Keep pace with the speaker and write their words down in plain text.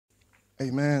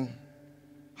Amen.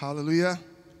 Hallelujah.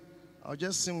 I'll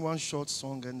just sing one short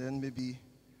song and then maybe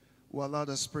we'll allow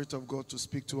the Spirit of God to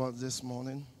speak to us this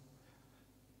morning.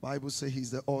 Bible says he's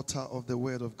the author of the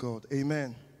word of God.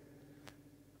 Amen.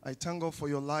 I thank God for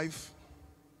your life.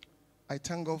 I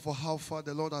thank God for how far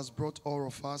the Lord has brought all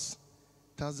of us.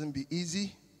 It hasn't been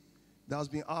easy. There has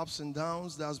been ups and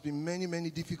downs. There has been many,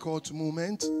 many difficult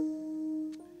moments.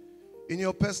 In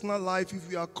your personal life,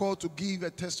 if you are called to give a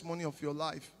testimony of your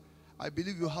life, I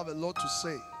believe you have a lot to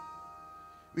say.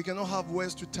 We cannot have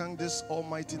words to thank this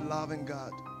almighty loving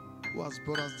God who has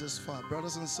brought us this far.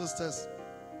 Brothers and sisters,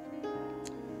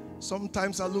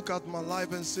 sometimes I look at my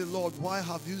life and say, Lord, why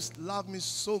have you loved me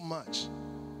so much?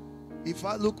 If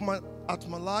I look at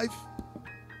my life,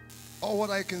 all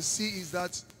what I can see is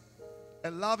that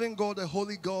a loving God, a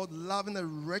holy God, loving a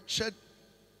wretched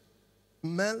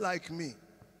man like me,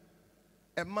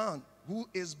 a man who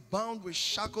is bound with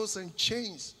shackles and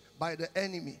chains by the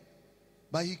enemy,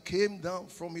 but he came down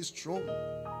from his throne,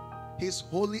 his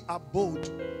holy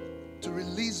abode, to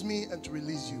release me and to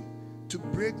release you, to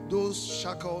break those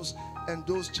shackles and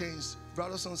those chains.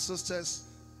 Brothers and sisters,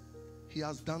 he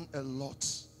has done a lot.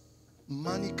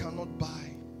 Money cannot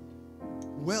buy,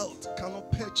 wealth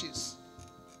cannot purchase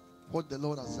what the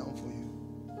Lord has done for you.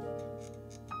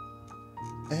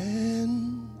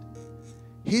 And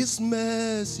his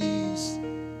mercies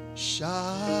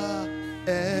shall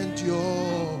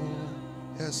endure.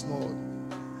 Yes, Lord.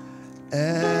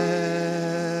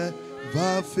 Ever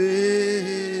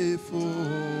faithful,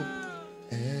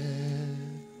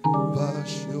 ever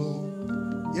sure.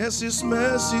 Yes, his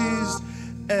mercies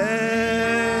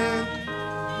and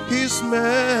his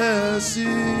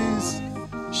mercies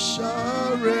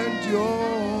shall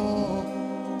endure.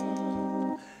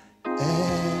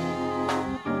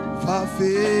 Ever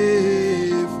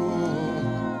faithful,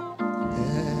 ever.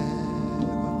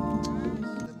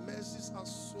 The mercies are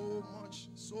so much,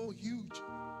 so huge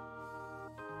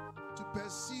to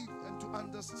perceive and to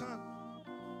understand.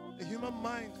 A human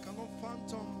mind cannot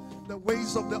fathom the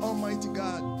ways of the Almighty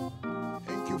God.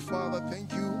 Thank you, Father.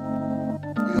 Thank you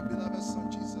for your beloved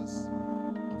Son, Jesus.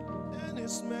 And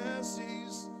his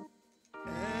mercies,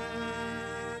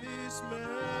 and his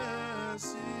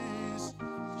mercies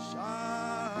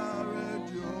shall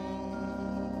endure.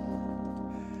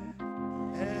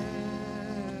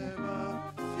 Ever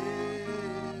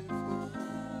faithful,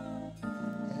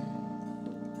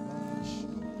 ever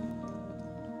sure.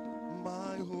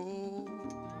 My hope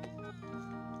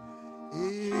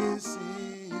is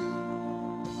in you.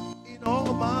 In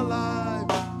all my life,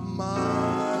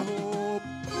 my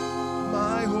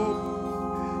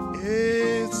hope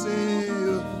is in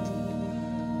you.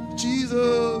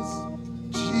 Jesus,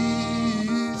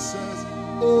 Jesus,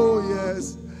 oh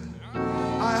yes.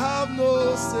 I have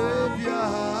no Savior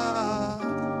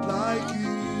like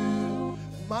you.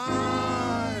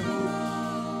 My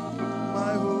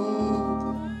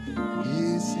hope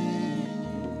is in you.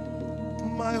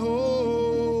 My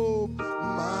hope,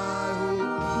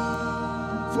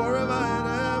 forever and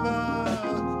ever.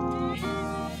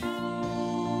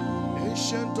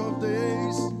 Ancient of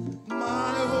days,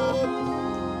 my hope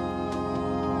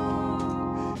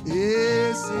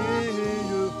is in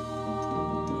you.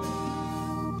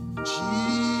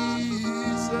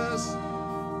 Jesus,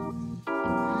 I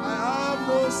have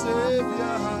no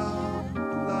Savior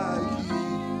like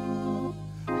you.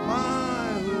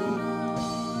 My hope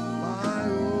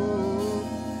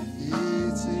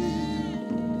is in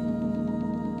you.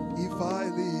 If I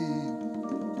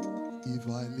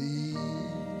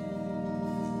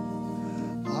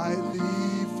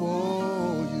live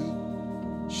for you.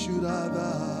 Should I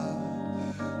die?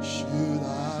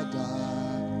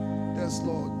 Yes,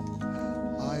 Lord,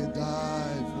 I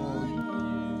die for you.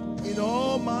 In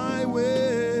all my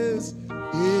ways,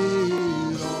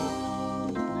 in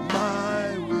all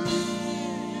my ways,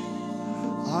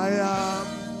 I am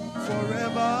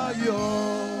forever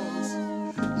yours.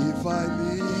 If I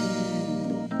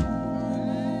live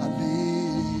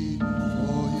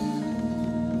for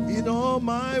you. In all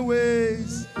my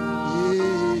ways,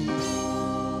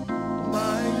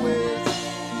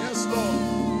 yes, Lord,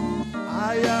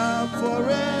 I am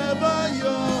forever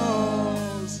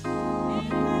yours.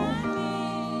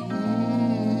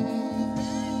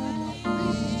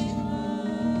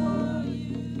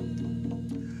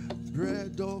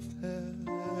 Bread of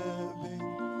heaven,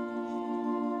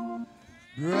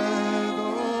 bread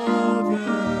of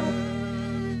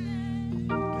heaven,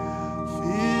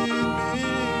 feed me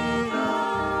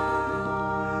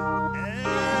now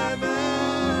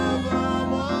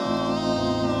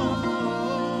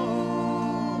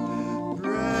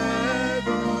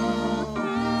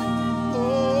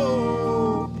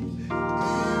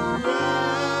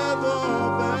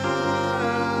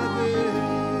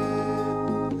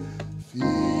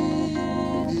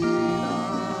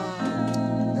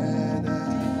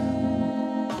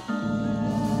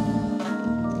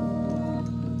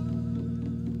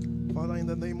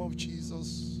the name of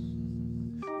Jesus,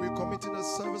 we're committing the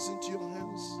service into your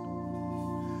hands.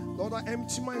 Lord, I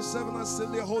empty myself and I say,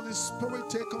 the Holy Spirit,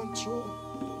 take control.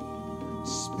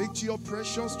 Speak to your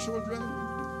precious children.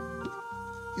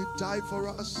 You died for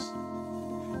us.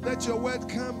 Let your word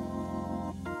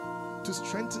come to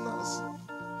strengthen us,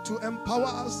 to empower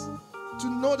us, to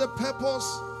know the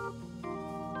purpose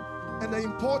and the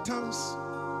importance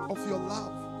of your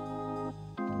love.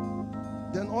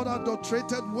 The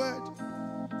unadulterated word,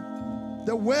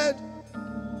 the word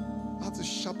that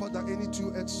is sharper than any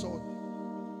two-edged sword.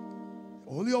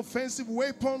 The only offensive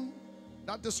weapon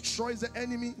that destroys the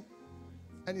enemy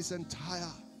and his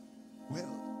entire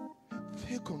world.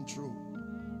 Take control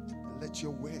and let your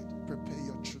word prepare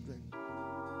your children.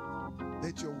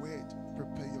 Let your word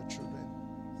prepare your children.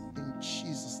 In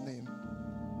Jesus' name,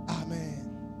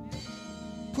 amen.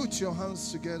 Put your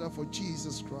hands together for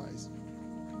Jesus Christ.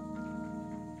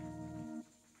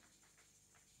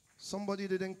 Somebody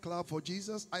didn't clap for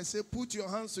Jesus. I say, put your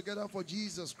hands together for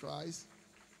Jesus Christ.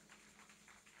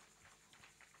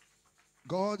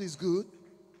 God is good,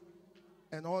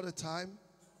 and all the time.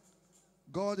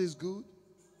 God is good,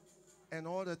 and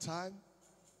all the time.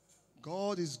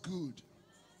 God is good,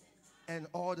 and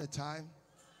all the time.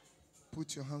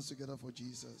 Put your hands together for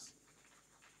Jesus.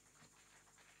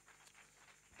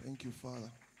 Thank you,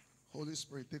 Father. Holy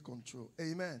Spirit, take control.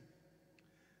 Amen.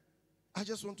 I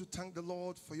just want to thank the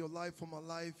Lord for your life, for my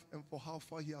life, and for how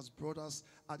far he has brought us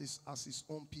as his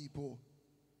own people.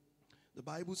 The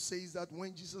Bible says that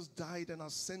when Jesus died and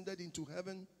ascended into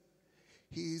heaven,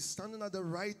 he is standing at the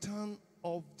right hand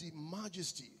of the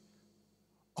majesty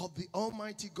of the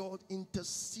Almighty God,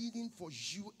 interceding for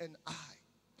you and I.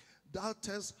 That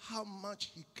tells how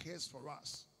much he cares for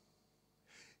us.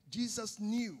 Jesus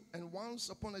knew, and once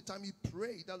upon a time he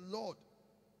prayed that, Lord,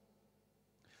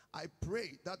 I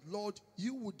pray that, Lord,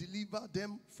 you would deliver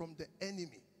them from the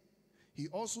enemy. He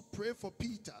also prayed for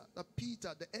Peter, that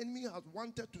Peter, the enemy has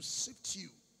wanted to sift you,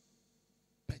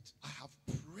 but I have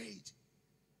prayed,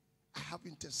 I have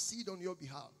interceded on your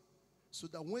behalf, so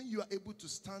that when you are able to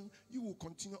stand, you will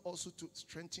continue also to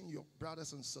strengthen your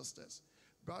brothers and sisters.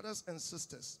 Brothers and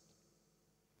sisters,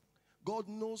 God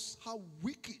knows how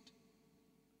wicked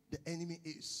the enemy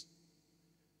is.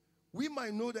 We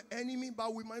might know the enemy,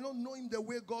 but we might not know him the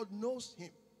way God knows him.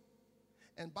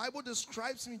 And Bible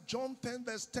describes in John 10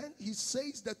 verse 10, he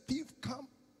says the thief come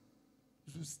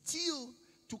to steal,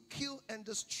 to kill, and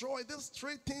destroy. These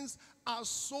three things are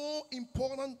so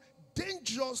important,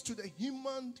 dangerous to the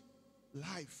human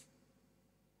life.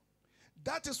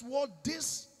 That is what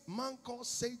this man called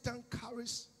Satan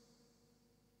carries.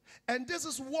 And this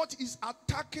is what is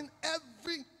attacking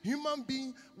every human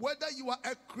being, whether you are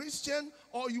a Christian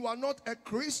or you are not a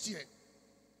Christian.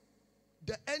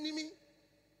 The enemy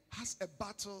has a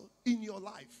battle in your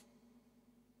life.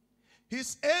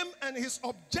 His aim and his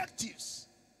objectives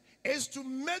is to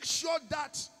make sure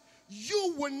that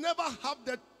you will never have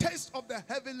the taste of the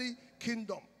heavenly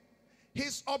kingdom.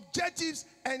 His objectives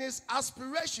and his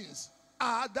aspirations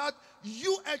are that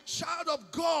you, a child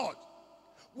of God,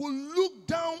 will look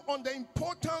down on the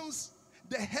importance,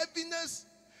 the heaviness,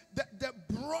 the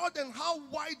broad and how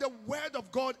wide the word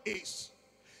of God is.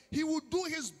 He will do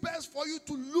his best for you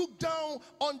to look down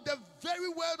on the very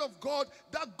word of God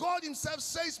that God himself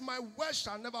says, my word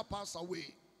shall never pass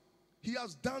away. He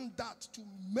has done that to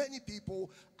many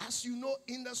people, as you know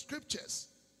in the scriptures.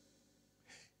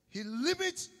 He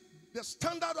limits the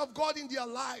standard of God in their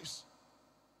lives.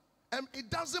 And it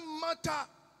doesn't matter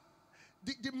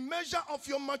the measure of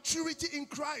your maturity in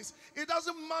Christ. It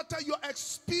doesn't matter your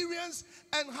experience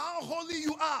and how holy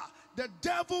you are. The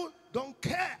devil don't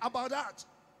care about that.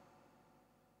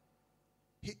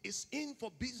 He is in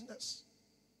for business.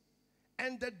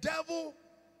 And the devil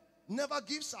never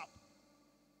gives up.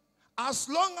 As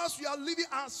long as we are living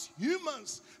as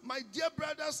humans, my dear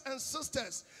brothers and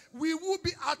sisters, we will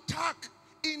be attacked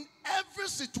in every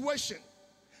situation.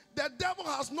 The devil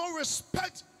has no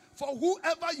respect for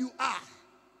whoever you are.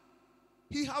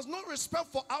 He has no respect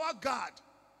for our God.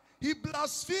 He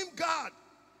blasphemes God.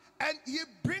 And he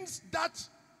brings that.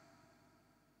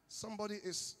 Somebody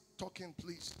is talking,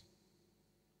 please.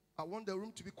 I want the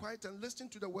room to be quiet and listen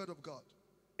to the word of God.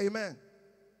 Amen.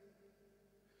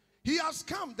 He has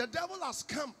come, the devil has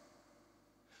come,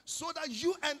 so that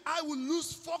you and I will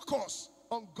lose focus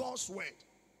on God's word.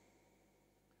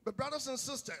 But brothers and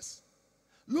sisters,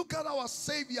 look at our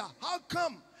Savior. How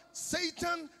come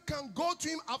Satan can go to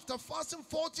him after fasting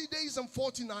 40 days and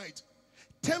 40 nights?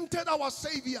 Tempted our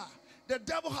Savior. The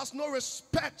devil has no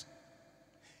respect.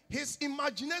 His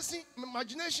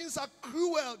imaginations are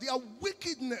cruel. They are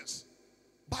wickedness.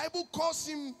 Bible calls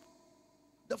him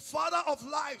the father of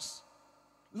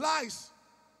lies,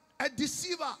 a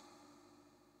deceiver.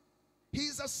 He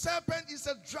is a serpent, he's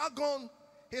a dragon.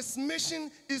 His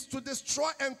mission is to destroy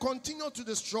and continue to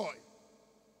destroy.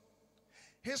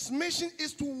 His mission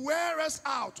is to wear us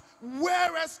out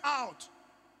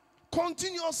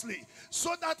continuously,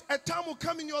 so that a time will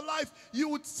come in your life, you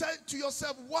would say to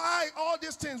yourself, why all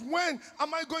these things? When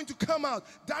am I going to come out?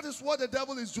 That is what the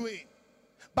devil is doing.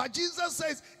 But Jesus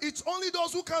says, it's only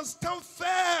those who can stand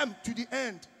firm to the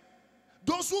end.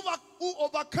 Those who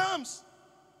overcomes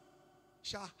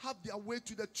shall have their way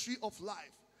to the tree of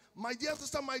life. My dear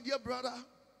sister, my dear brother,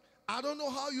 I don't know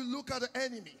how you look at the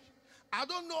enemy. I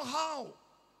don't know how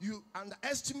you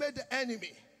underestimate the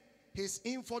enemy. He's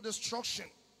in for destruction.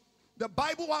 The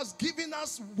Bible has given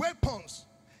us weapons.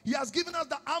 He has given us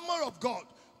the armor of God.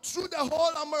 Through the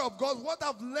whole armor of God, what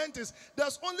I've learned is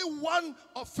there's only one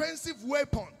offensive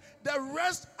weapon. The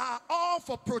rest are all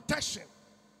for protection.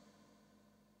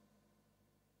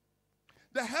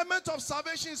 The helmet of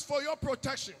salvation is for your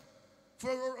protection,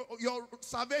 for your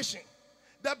salvation.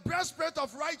 The breastplate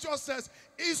of righteousness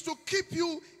is to keep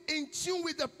you in tune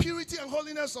with the purity and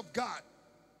holiness of God.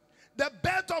 The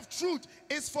belt of truth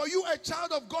is for you, a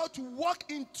child of God, to walk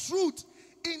in truth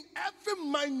in every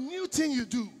minute thing you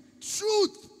do.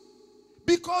 Truth.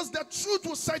 Because the truth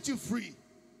will set you free.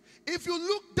 If you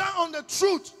look down on the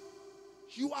truth,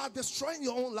 you are destroying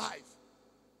your own life.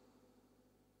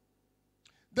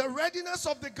 The readiness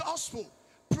of the gospel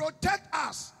protect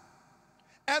us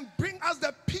and bring us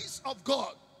the peace of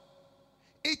God.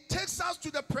 It takes us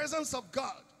to the presence of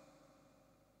God.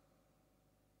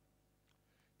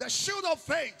 The shield of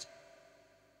faith,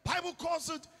 Bible calls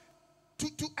it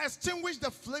to extinguish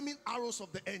the flaming arrows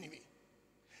of the enemy.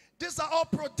 These are all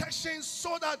protections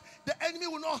so that the enemy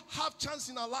will not have chance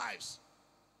in our lives.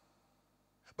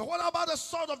 But what about the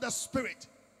sword of the Spirit?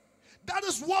 That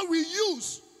is what we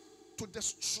use to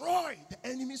destroy the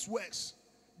enemy's works.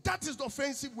 That is the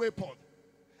offensive weapon.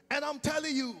 And I'm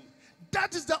telling you,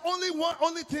 that is the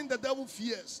only thing the devil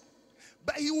fears.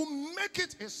 But he will make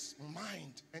it his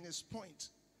mind and his point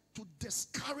to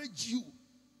discourage you,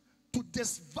 to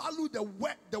disvalue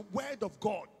the word of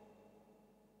God,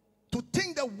 to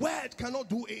think the word cannot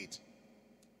do it.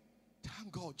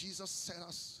 Thank God Jesus set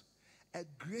us a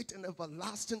great and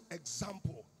everlasting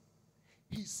example.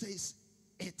 He says,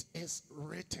 it is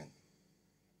written.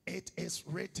 It is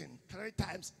written. 3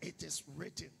 times it is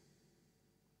written.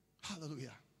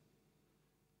 Hallelujah.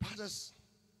 Brothers,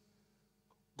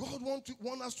 God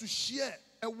want us to share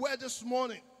a word this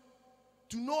morning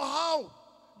to know how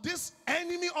this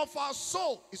enemy of our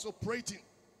soul is operating.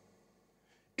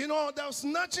 You know, there's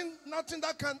nothing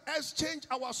that can exchange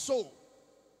our soul.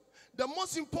 The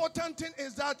most important thing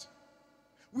is that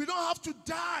we don't have to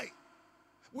die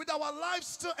with our lives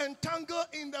still entangled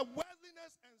in the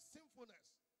worldliness and sinfulness.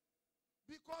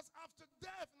 Because after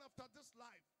death and after this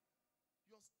life,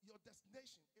 your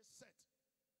destination is set.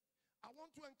 I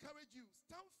want to encourage you,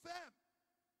 stand firm.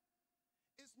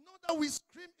 It's not that we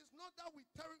scream, it's not that we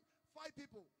terrify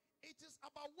people. It is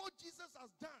about what Jesus has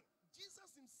done.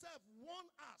 Jesus himself warned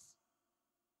us.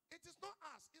 It is not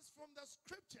us, it's from the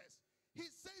scriptures. He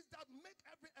says that make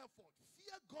every effort.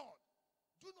 Fear God.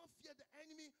 Do not fear the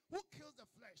enemy who kills the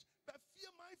flesh, but fear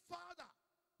my Father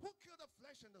who killed the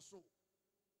flesh and the soul.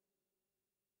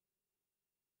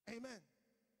 Amen.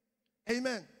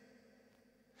 Amen.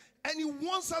 And he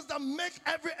wants us to make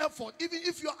every effort. Even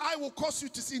if your eye will cause you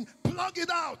to sin, plug it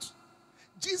out.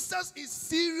 Jesus is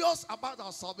serious about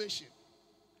our salvation.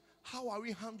 How are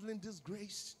we handling this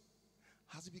grace?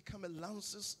 Has it become a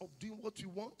license of doing what we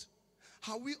want?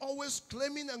 Are we always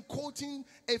claiming and quoting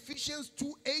Ephesians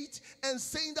 2:8 and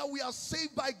saying that we are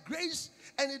saved by grace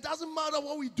and it doesn't matter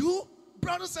what we do?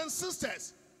 Brothers and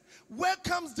sisters, where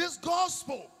comes this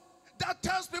gospel that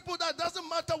tells people that it doesn't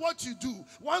matter what you do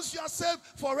once you are saved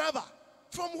forever?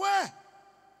 From where?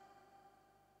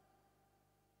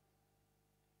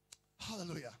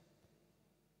 Hallelujah.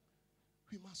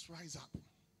 We must rise up.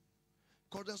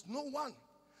 Because there's no one.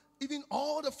 Even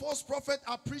all the false prophets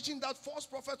are preaching that false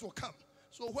prophet will come.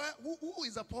 So who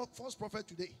is a false prophet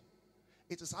today?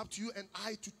 It is up to you and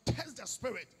I to test the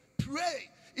spirit. Pray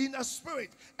in the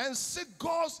spirit and seek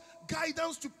God's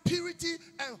guidance to purity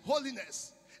and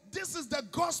holiness. This is the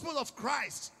gospel of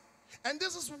Christ. And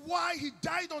this is why he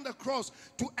died on the cross,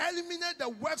 to eliminate the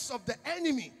works of the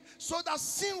enemy, so that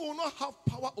sin will not have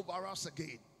power over us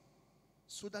again,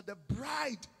 so that the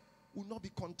bride will not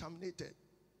be contaminated.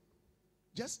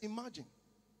 Just imagine,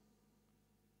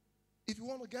 if you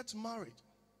want to get married,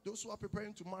 those who are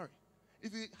preparing to marry,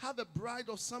 if you have a bride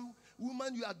or some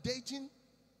woman you are dating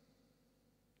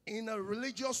in a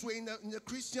religious way, in a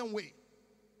Christian way.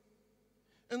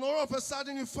 And all of a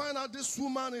sudden you find out this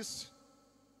woman is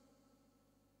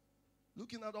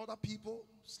looking at other people,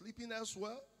 sleeping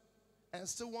elsewhere, and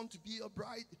still want to be a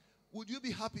bride. Would you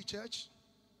be happy, church?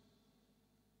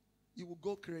 You will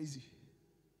go crazy.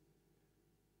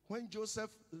 When Joseph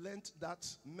learned that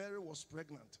Mary was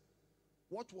pregnant,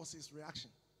 what was his reaction?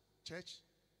 Church?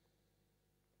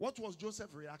 What was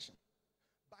Joseph's reaction?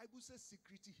 Bible says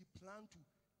secretly he planned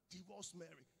to divorce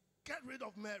Mary. Get rid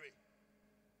of Mary.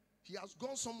 He has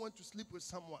gone somewhere to sleep with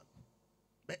someone.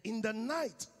 But in the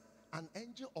night, an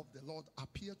angel of the Lord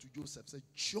appeared to Joseph. Said,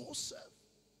 Joseph,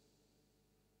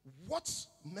 what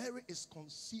Mary is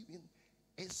conceiving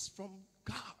is from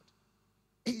God.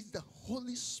 It's the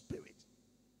Holy Spirit.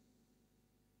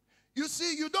 You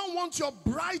see, you don't want your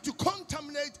bride to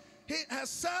contaminate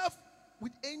herself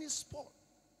with any spot.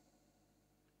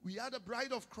 We are the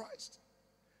bride of Christ.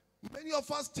 Many of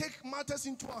us take matters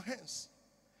into our hands.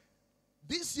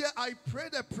 This year I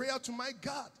prayed a prayer to my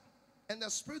God, and the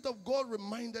Spirit of God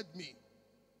reminded me.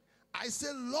 I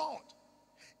said, Lord,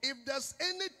 if there's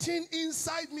anything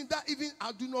inside me that even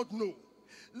I do not know,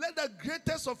 let the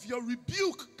greatest of your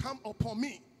rebuke come upon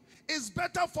me. It's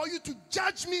better for you to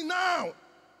judge me now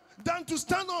than to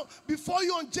stand before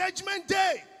you on judgment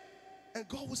day. And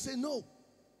God will say, no.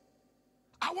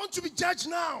 I want to be judged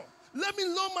now. Let me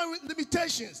know my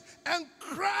limitations and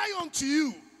cry unto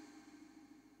you.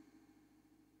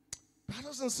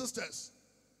 Brothers and sisters,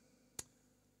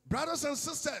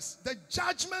 the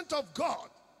judgment of God.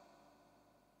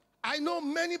 I know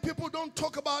many people don't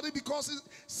talk about it because it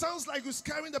sounds like you're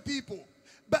scaring the people.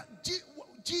 But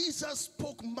Jesus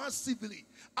spoke massively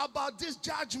about this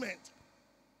judgment.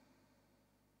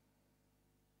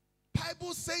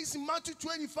 Bible says in Matthew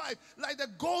 25, like the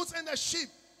goats and the sheep,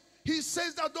 he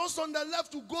says that those on the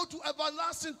left will go to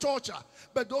everlasting torture,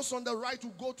 but those on the right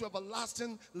will go to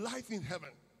everlasting life in heaven.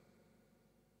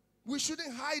 We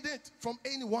shouldn't hide it from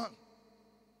anyone.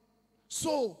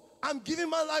 So, I'm giving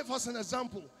my life as an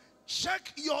example.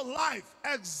 Check your life.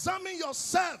 Examine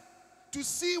yourself to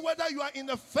see whether you are in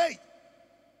the faith.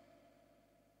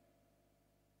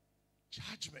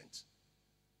 Judgment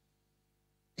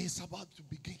is about to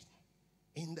begin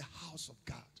in the house of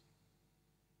God.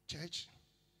 Church,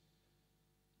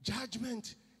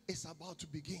 judgment is about to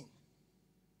begin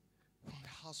from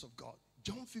the house of God.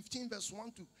 John 15 verse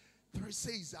 1 to 3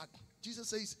 says that Jesus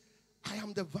says, I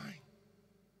am the vine.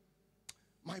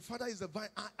 My Father is the vine.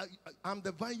 I'm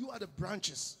the vine. You are the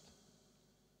branches.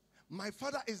 My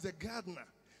Father is the gardener.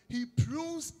 He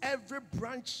prunes every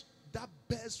branch that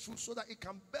bears fruit so that it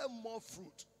can bear more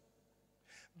fruit.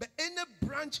 But any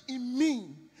branch in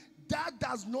me that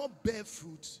does not bear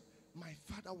fruit, my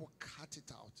Father will cut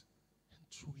it out and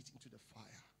throw it into the fire.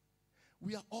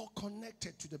 We are all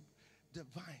connected to the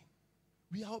vine.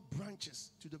 We are all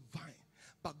branches to the vine.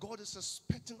 But God is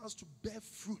expecting us to bear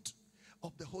fruit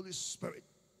of the Holy Spirit.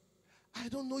 I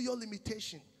don't know your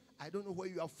limitation. I don't know where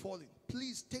you are falling.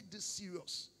 Please take this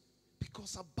serious,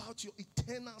 because about your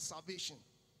eternal salvation.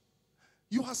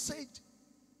 You are saved,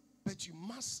 but you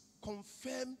must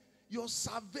confirm your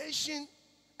salvation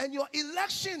and your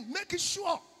election. Make it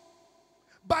sure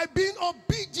by being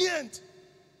obedient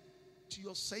to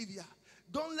your Savior.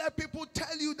 Don't let people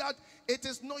tell you that it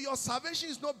is not, your salvation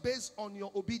is not based on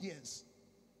your obedience.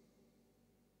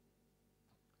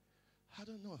 I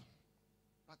don't know,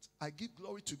 but I give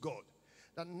glory to God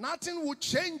that nothing will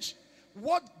change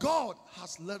what God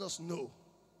has let us know.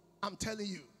 I'm telling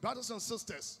you, brothers and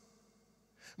sisters,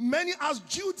 many, as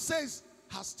Jude says,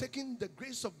 has taken the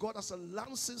grace of God as a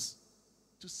lances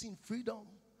to sin freedom.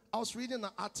 I was reading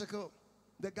an article.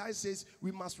 The guy says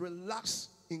we must relax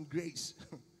in grace.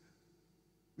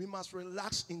 We must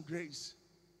relax in grace.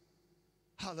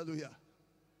 Hallelujah.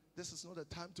 This is not a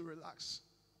time to relax.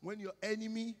 When your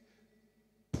enemy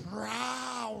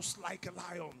prowls like a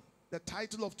lion. The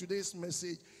title of today's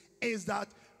message is that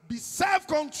be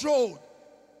self-controlled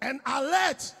and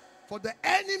alert, for the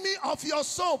enemy of your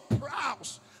soul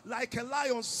prowls like a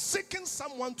lion seeking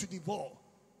someone to devour.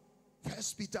 1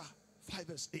 Peter 5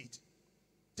 verse 8.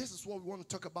 This is what we want to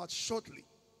talk about shortly.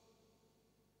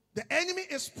 The enemy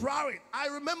is prowling. I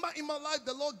remember in my life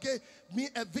the Lord gave me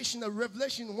a vision, a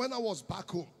revelation when I was back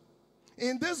home.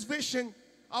 In this vision,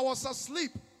 I was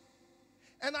asleep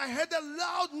and I heard a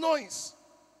loud noise.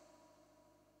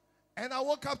 And I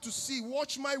woke up to see,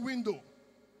 watch my window.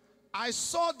 I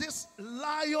saw this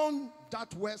lion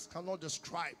that words cannot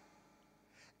describe.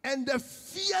 And the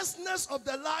fierceness of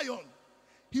the lion,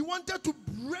 he wanted to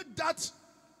break that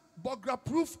burglar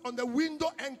proof on the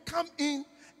window and come in.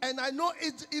 And I know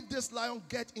if this lion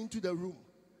get into the room,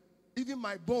 even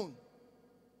my bone,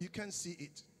 you can't see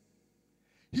it.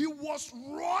 He was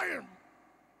roaring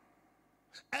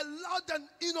loud and,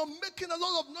 making a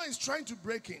lot of noise trying to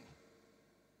break in.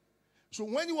 So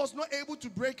when he was not able to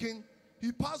break in,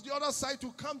 he passed the other side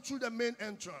to come through the main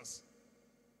entrance.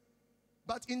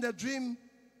 But in the dream,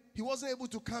 he wasn't able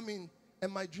to come in,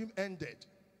 and my dream ended.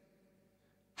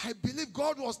 I believe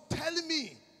God was telling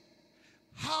me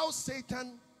how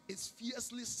Satan is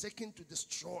fiercely seeking to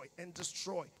destroy and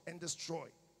destroy and destroy.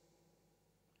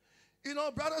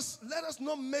 Brothers, let us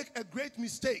not make a great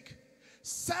mistake.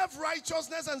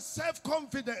 Self-righteousness and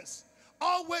self-confidence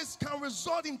always can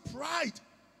result in pride.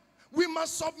 We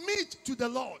must submit to the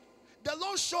Lord. The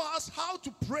Lord showed us how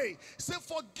to pray. He said,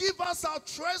 forgive us our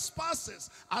trespasses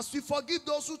as we forgive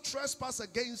those who trespass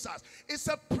against us. It's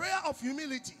a prayer of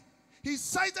humility. He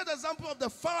cited the example of the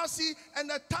Pharisee and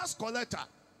the tax collector.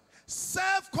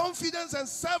 Self-confidence and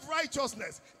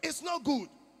self-righteousness is not good.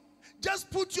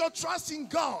 Just put your trust in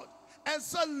God and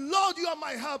say, Lord, you are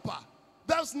my helper.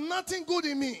 There's nothing good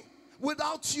in me.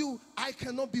 Without you, I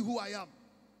cannot be who I am.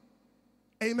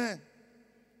 Amen.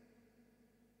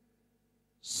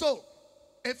 So,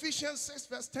 Ephesians 6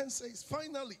 verse 10 says,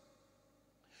 finally,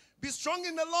 be strong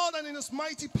in the Lord and in his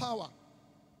mighty power.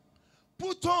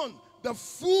 Put on the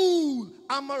full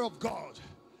armor of God.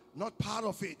 Not part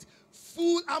of it.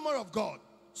 Full armor of God.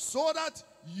 So that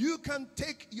you can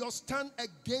take your stand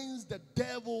against the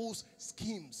devil's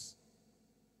schemes.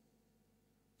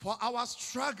 For our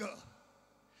struggle,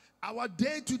 our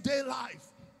day-to-day life,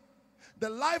 the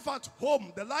life at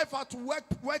home, the life at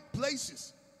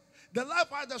workplaces, the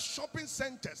life at the shopping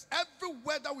centers,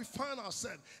 everywhere that we find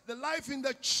ourselves, the life in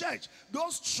the church,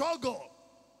 those struggle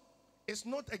is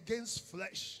not against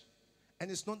flesh and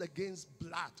it's not against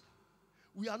blood.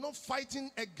 We are not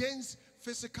fighting against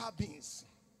physical beings.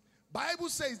 Bible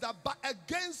says that but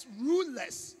against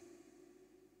rulers.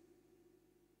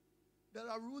 There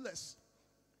are rulers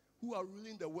who are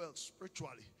ruling the world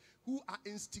spiritually, who are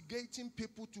instigating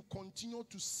people to continue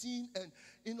to sin and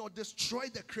destroy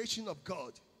the creation of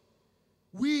God.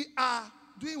 We are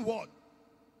doing what?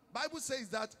 Bible says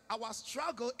that our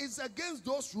struggle is against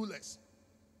those rulers.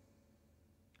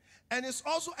 And it's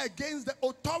also against the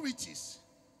authorities.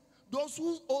 Those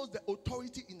who hold the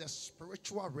authority in the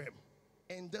spiritual realm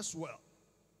in this world.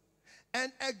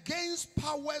 And against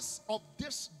powers of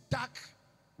this dark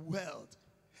world.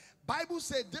 Bible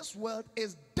says this world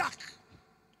is dark.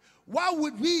 Why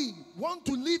would we want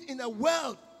to live in a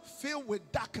world filled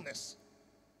with darkness?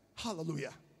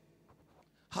 Hallelujah.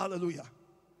 Hallelujah.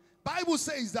 Bible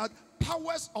says that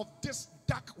powers of this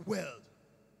dark world.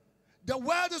 The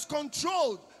world is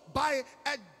controlled by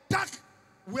a dark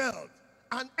world.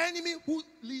 An enemy who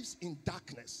lives in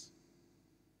darkness.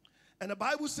 And the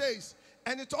Bible says,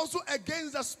 and it's also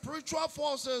against the spiritual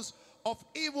forces of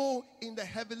evil in the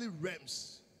heavenly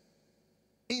realms.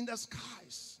 In the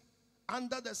skies,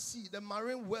 under the sea, the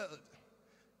marine world,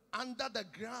 under the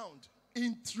ground,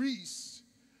 in trees,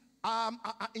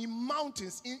 in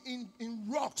mountains, in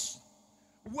rocks,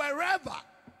 wherever.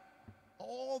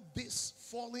 All these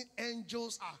fallen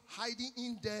angels are hiding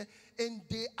in there, and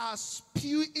they are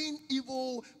spewing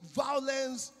evil,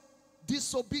 violence,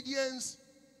 disobedience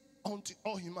onto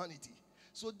all humanity.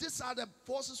 So these are the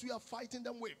forces we are fighting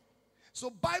them with. So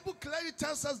Bible clearly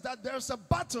tells us that there's a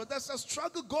battle, there's a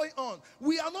struggle going on.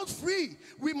 We are not free.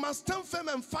 We must stand firm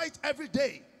and fight every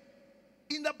day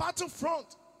in the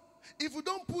battlefront. If you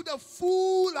don't put the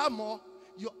full armor,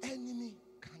 your enemy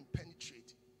can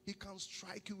penetrate. He can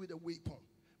strike you with a weapon.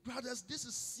 Brothers, this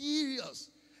is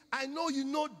serious. I know you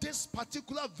know this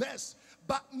particular verse,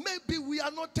 but maybe we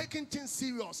are not taking things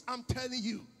serious. I'm telling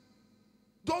you.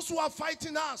 Those who are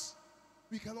fighting us,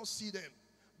 we cannot see them.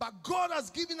 But God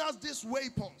has given us these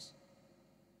weapons.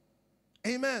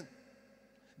 Amen.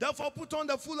 Therefore, put on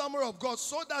the full armor of God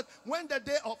so that when the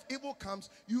day of evil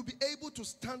comes, you'll be able to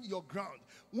stand your ground.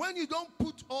 When you don't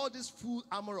put all this full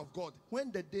armor of God,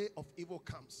 when the day of evil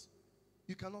comes,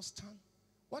 you cannot stand.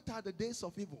 What are the days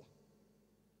of evil?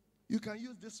 You can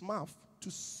use this mouth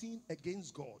to sin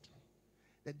against God.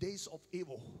 The days of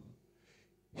evil.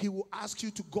 He will ask you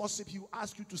to gossip. He will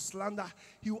ask you to slander.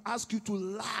 He will ask you to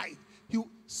lie.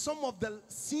 Some of the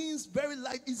sins very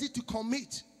light, easy to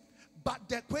commit. But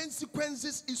the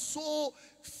consequences is so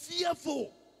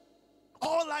fearful.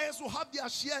 All liars will have their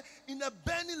share in a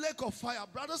burning lake of fire.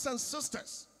 Brothers and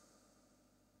sisters.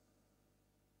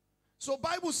 So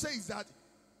Bible says that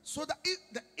so that if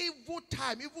the evil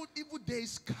time, evil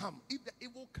days come, if the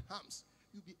evil comes,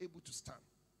 you'll be able to stand.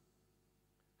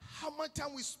 How much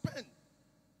time we spend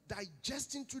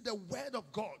digesting through the word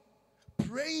of God,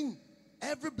 praying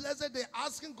Every blessed day,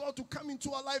 asking God to come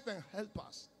into our life and help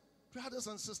us. Brothers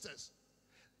and sisters,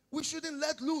 we shouldn't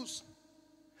let loose.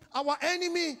 Our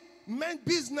enemy meant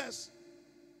business.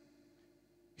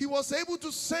 He was able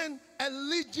to send a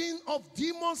legion of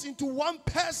demons into one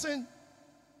person.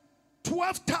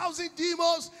 12,000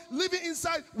 demons living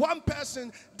inside one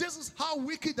person. This is how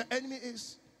wicked the enemy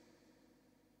is.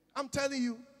 I'm telling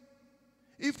you.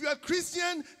 If you're a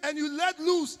Christian and you let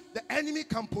loose, the enemy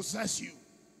can possess you.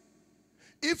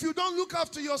 If you don't look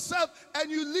after yourself and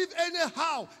you live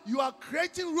anyhow, you are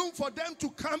creating room for them to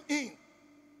come in.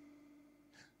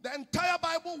 The entire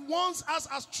Bible warns us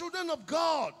as children of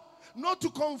God not to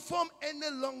conform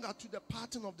any longer to the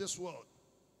pattern of this world.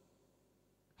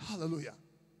 Hallelujah.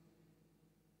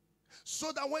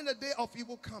 So that when the day of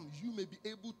evil comes, you may be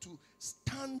able to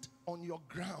stand on your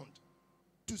ground.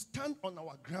 To stand on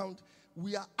our ground,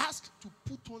 we are asked to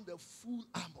put on the full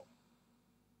armor.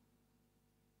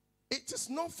 It is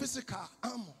not physical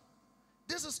armor.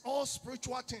 This is all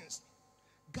spiritual things.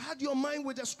 Guard your mind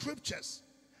with the scriptures.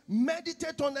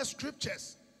 Meditate on the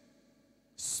scriptures.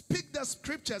 Speak the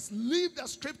scriptures. Live the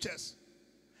scriptures.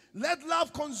 Let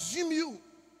love consume you.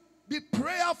 Be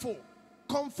prayerful.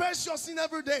 Confess your sin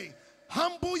every day.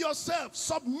 Humble yourself.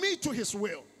 Submit to his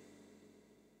will.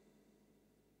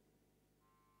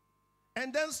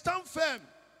 And then stand firm.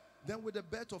 Then with the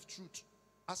belt of truth,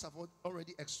 as I've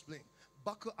already explained,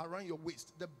 buckle around your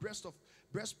waist, the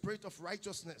breastplate of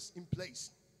righteousness in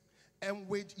place. And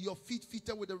with your feet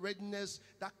fitted with the readiness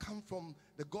that comes from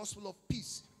the gospel of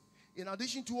peace. In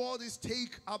addition to all this,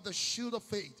 take up the shield of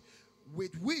faith,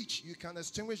 with which you can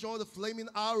extinguish all the flaming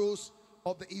arrows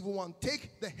of the evil one.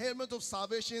 Take the helmet of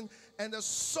salvation and the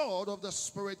sword of the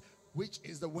Spirit, which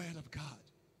is the word of God.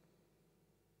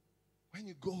 When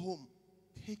you go home,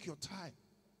 take your time.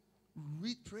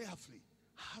 Read prayerfully.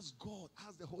 Ask God,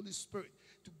 ask the Holy Spirit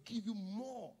to give you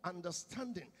more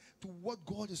understanding to what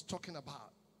God is talking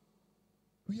about.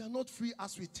 We are not free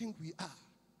as we think we are.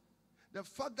 The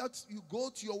fact that you go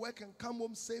to your work and come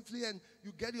home safely and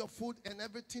you get your food and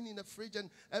everything in the fridge and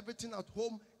everything at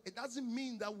home, it doesn't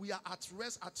mean that we are at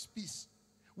rest, at peace.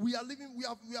 We are living,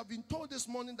 we have been told this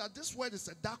morning that this world is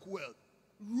a dark world,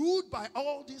 ruled by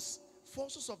all these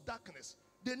forces of darkness.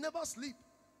 They never sleep.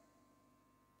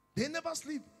 They never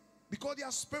sleep because they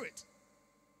are spirit.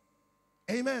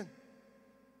 Amen.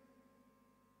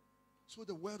 So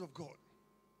the word of God,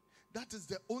 that is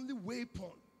the only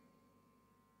weapon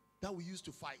that we use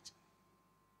to fight.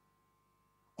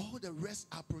 All the rest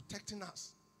are protecting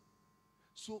us.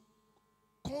 So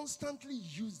constantly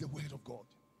use the word of God.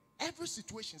 Every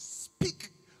situation,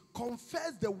 speak,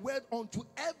 confess the word onto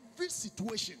every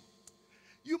situation.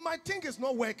 You might think it's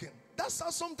not working. That's how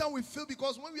sometimes we feel,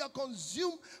 because when we are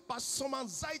consumed by some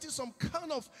anxiety, some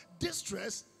kind of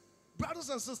distress, brothers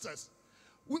and sisters,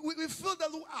 we feel that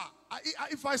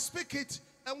if I speak it,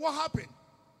 and what happened?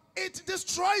 It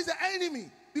destroys the enemy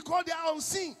because they are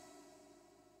unseen.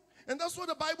 And that's what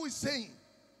the Bible is saying.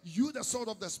 You, the sword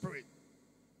of the Spirit.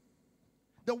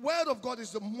 The word of God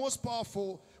is the most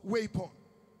powerful weapon.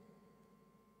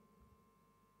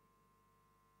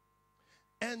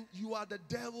 And you are the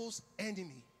devil's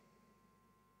enemy.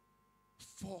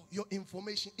 For your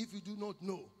information, if you do not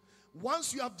know,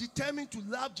 once you have determined to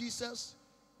love Jesus,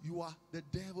 you are the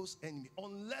devil's enemy.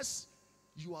 Unless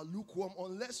you are lukewarm,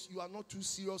 unless you are not too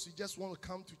serious, you just want to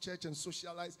come to church and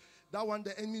socialize, that one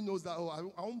the enemy knows that, oh, I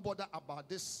won't bother about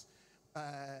this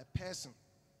person,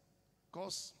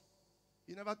 because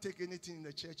he never take anything in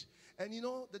the church. And you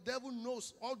know, the devil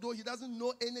knows, although he doesn't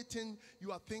know anything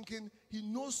you are thinking, he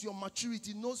knows your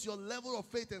maturity, knows your level of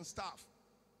faith and stuff.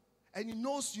 And he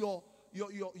knows your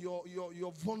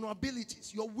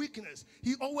vulnerabilities, your weakness.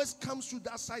 He always comes to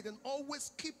that side and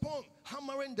always keep on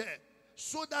hammering there,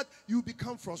 so that you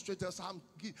become frustrated. So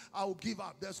I'll give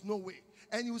up. There's no way.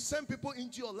 And you send people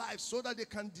into your life so that they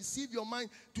can deceive your mind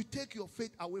to take your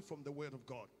faith away from the word of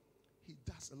God. He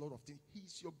does a lot of things.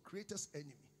 He's your greatest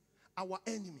enemy. Our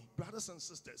enemy, brothers and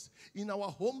sisters. In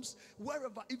our homes,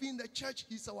 wherever, even in the church,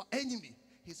 he's our enemy.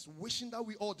 He's wishing that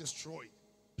we all destroy.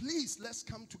 Please, let's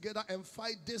come together and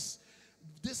fight this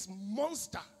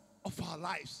monster of our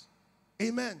lives.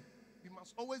 Amen. We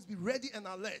must always be ready and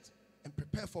alert and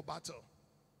prepare for battle.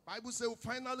 Bible says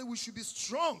finally we should be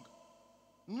strong,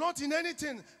 not in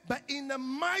anything, but in the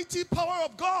mighty power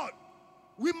of God.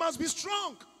 We must be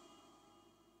strong.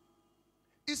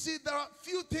 You see, there are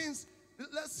few things.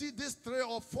 Let's see these 3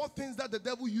 or 4 things that the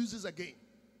devil uses again.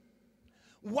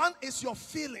 One is your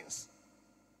feelings.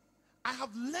 I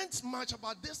have learned much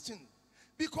about this thing,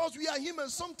 Because we are human,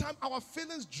 sometimes our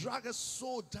feelings drag us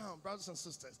so down, brothers and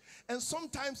sisters. And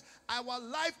sometimes our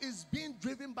life is being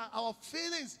driven by our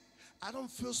feelings. I don't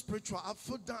feel spiritual. I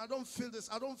feel down. I don't feel this.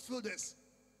 I don't feel this.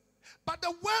 But the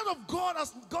word of God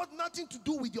has got nothing to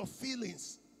do with your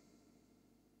feelings.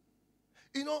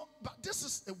 You know, but this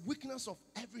is a weakness of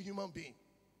every human being.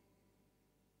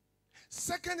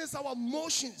 Second is our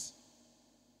emotions.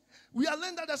 We are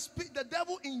learning that the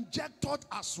devil injects thought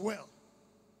as well.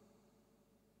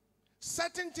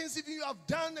 Certain things, if you have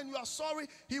done and you are sorry,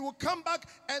 he will come back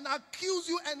and accuse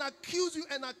you and accuse you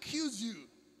and accuse you.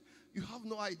 You have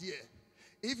no idea.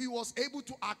 If he was able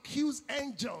to accuse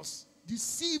angels,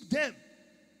 deceive them,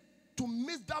 to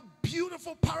miss that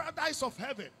beautiful paradise of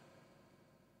heaven,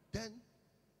 then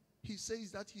he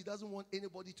says that he doesn't want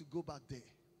anybody to go back there.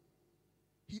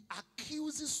 He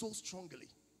accuses so strongly.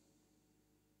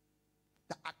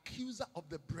 The accuser of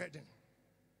the brethren.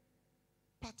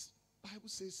 But the Bible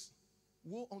says,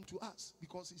 woe unto us,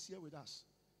 because he's here with us.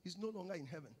 He's no longer in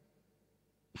heaven.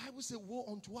 Bible says, woe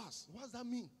unto us. What does that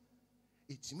mean?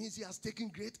 It means he has taken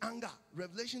great anger.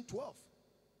 Revelation 12.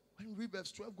 When we read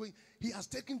verse 12 going, he has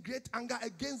taken great anger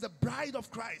against the bride of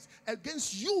Christ,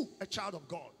 against you, a child of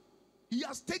God. He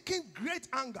has taken great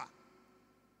anger.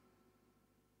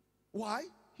 Why?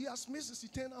 He has missed his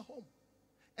eternal home.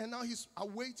 And now he's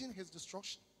awaiting his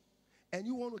destruction. And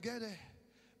you want to get there.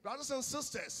 Brothers and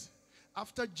sisters,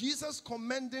 after Jesus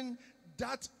commending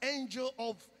that angel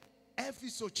of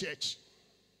Ephesus church,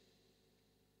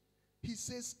 he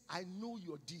says, I know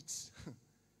your deeds.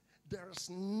 There is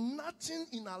nothing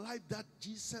in our life that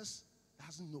Jesus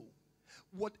doesn't know.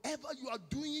 Whatever you are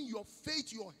doing, your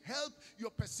faith, your help,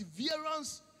 your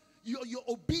perseverance, your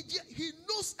obedience, he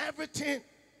knows everything.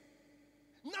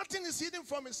 Nothing is hidden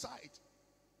from his sight.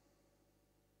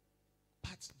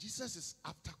 But Jesus is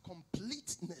after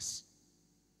completeness.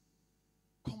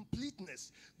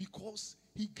 Completeness. Because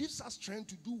he gives us strength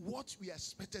to do what we are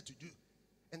expected to do.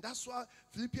 And that's why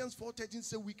Philippians 4:13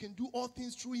 says we can do all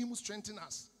things through him who strengthens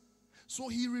us. So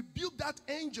he rebuked that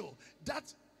angel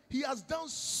that he has done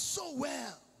so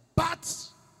well, but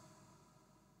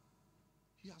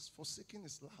he has forsaken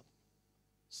his love.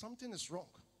 Something is wrong.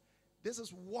 This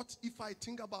is what, if I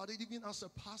think about it, even as a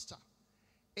pastor,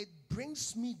 it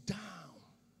brings me down.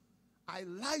 I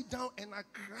lie down and I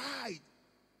cried.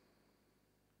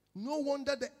 No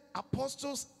wonder the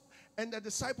apostles and the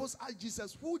disciples asked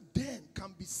Jesus, who then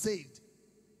can be saved?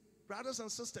 Brothers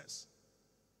and sisters,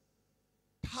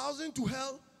 1,000 to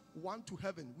hell, 1 to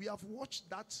heaven. We have watched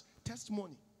that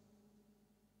testimony.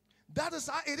 That is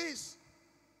how it is.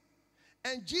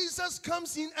 And Jesus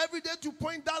comes in every day to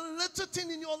point that little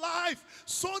thing in your life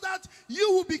so that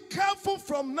you will be careful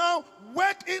from now.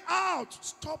 Work it out.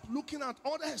 Stop looking at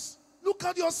others. Look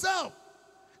at yourself.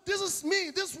 This is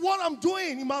me. This is what I'm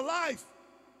doing in my life.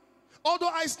 Although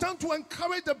I stand to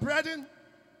encourage the brethren,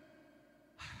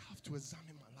 I have to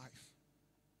examine my life.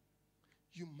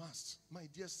 You must, my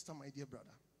dear sister, my dear brother.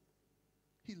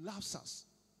 He loves us.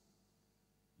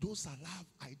 Those I love,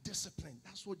 I discipline.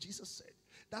 That's what Jesus said.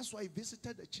 That's why he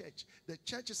visited the church. The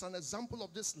church is an example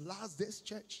of this last days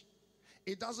church.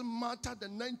 It doesn't matter the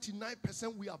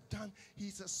 99% we have done.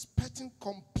 He's expecting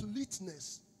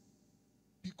completeness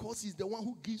because he's the one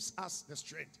who gives us the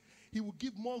strength. He will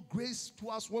give more grace to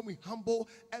us when we humble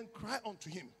and cry unto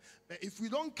him. If we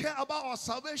don't care about our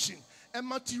salvation and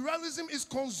materialism is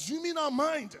consuming our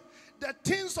mind, the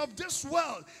things of this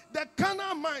world, the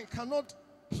carnal mind cannot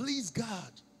please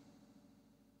God.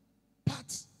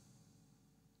 But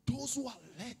those who are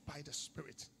led by the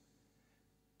Spirit,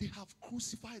 they have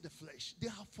crucified the flesh. They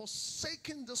have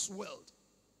forsaken this world.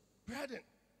 Brethren,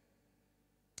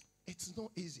 it's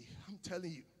not easy. I'm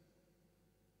telling you.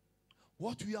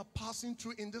 What we are passing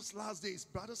through in these last days,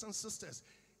 brothers and sisters,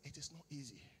 it is not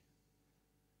easy.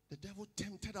 The devil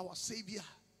tempted our Savior.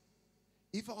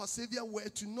 If our Savior were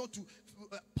to not to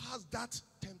pass that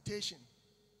temptation,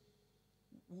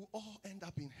 we'll all end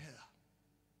up in hell.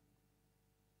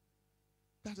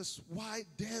 That is why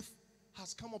death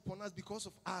has come upon us because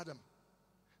of Adam.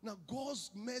 Now,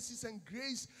 God's mercies and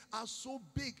grace are so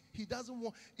big, he doesn't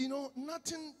want,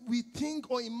 nothing we think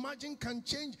or imagine can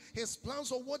change his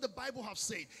plans or what the Bible has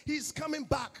said. He's coming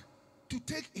back to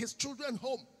take his children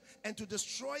home and to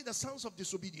destroy the sons of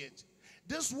disobedience.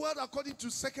 This world, according to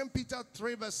 2 Peter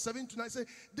 3 verse 7 to 9, says,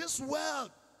 this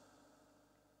world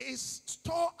is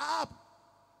stored up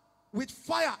with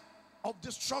fire of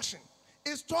destruction.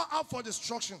 It's stored up for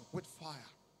destruction with fire.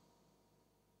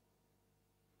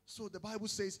 So the Bible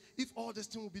says, if all this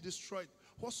thing will be destroyed,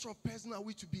 what sort of person are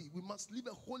we to be? We must live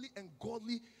a holy and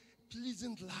godly,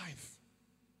 pleasing life.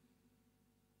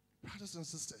 Brothers and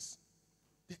sisters,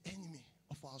 the enemy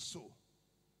of our soul.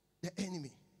 The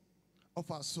enemy of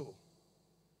our soul.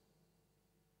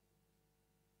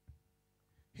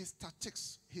 His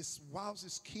tactics, his wiles,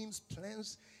 his schemes,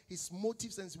 plans, his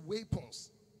motives, and his weapons.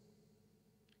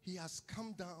 He has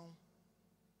come down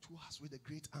to us with a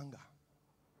great anger.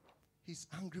 He's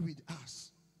angry with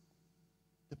us,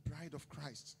 the bride of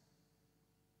Christ.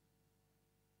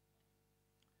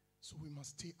 So we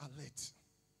must stay alert.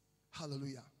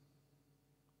 Hallelujah.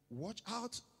 Watch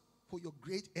out for your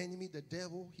great enemy, the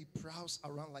devil. He prowls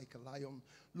around like a lion,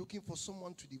 looking for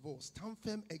someone to devour. Stand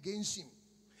firm against him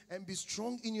and be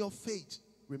strong in your faith.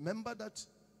 Remember that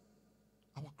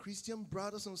our Christian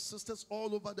brothers and sisters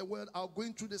all over the world are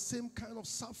going through the same kind of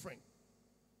suffering.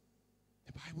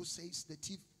 The Bible says the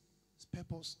thief's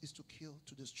purpose is to kill,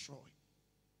 to destroy,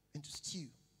 and to steal.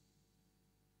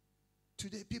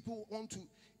 Today, people want to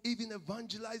even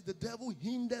evangelize. The devil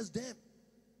hinders them.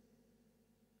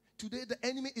 Today, the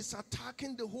enemy is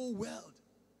attacking the whole world.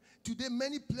 Today,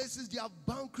 many places they have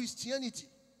banned Christianity.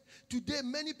 Today,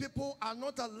 many people are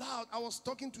not allowed. I was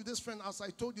talking to this friend, as I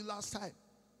told you last time.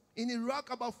 In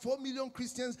Iraq, about 4 million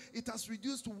Christians, it has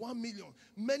reduced to 1 million.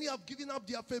 Many have given up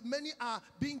their faith. Many are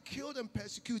being killed and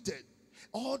persecuted.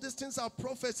 All these things are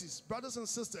prophecies. Brothers and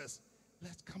sisters,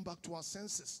 let's come back to our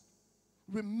senses.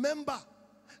 Remember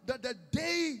that the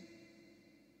day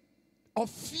of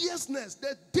fierceness,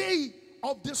 the day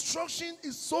of destruction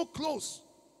is so close.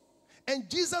 And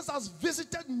Jesus has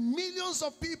visited millions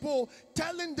of people,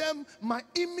 telling them, my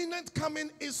imminent coming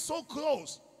is so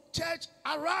close. Church,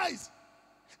 arise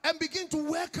and begin to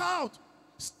work out.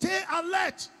 Stay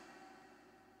alert.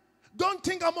 Don't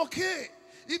think I'm okay.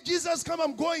 If Jesus comes,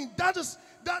 I'm going. That is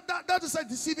a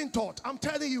deceiving thought. I'm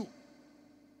telling you.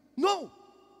 No.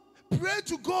 Pray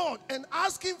to God and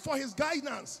ask him for his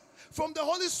guidance from the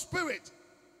Holy Spirit.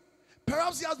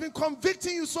 Perhaps he has been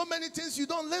convicting you so many things you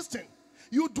don't listen.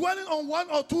 You're dwelling on one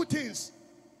or two things.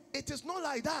 It is not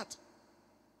like that.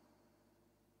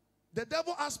 The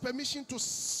devil asked permission to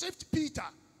sift Peter,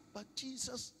 but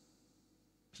Jesus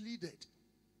pleaded.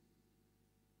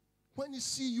 When you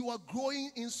see you are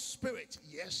growing in spirit,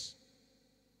 yes,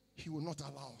 he will not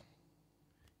allow.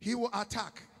 He will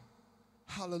attack.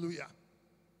 Hallelujah.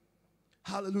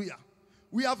 Hallelujah.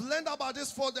 We have learned about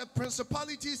this for the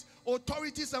principalities,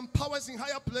 authorities, and powers in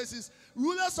higher places,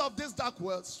 rulers of this dark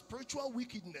world, spiritual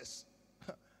wickedness.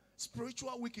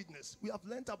 Spiritual wickedness. We have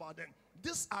learned about them.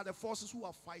 These are the forces who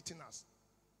are fighting us.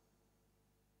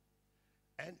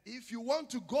 And if you want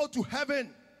to go to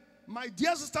heaven, my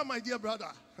dear sister, my dear brother,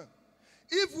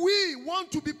 if we want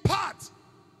to be part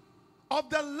of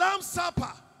the Lamb's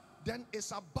Supper, then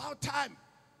it's about time.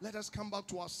 Let us come back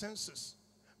to our senses.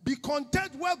 Be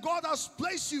content where God has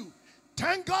placed you.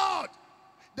 Thank God.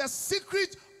 The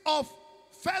secret of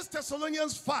 1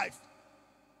 Thessalonians 5,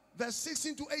 verse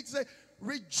 16 to 18 says,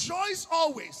 rejoice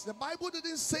always. The Bible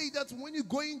didn't say that when you're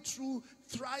going through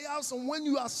trials and when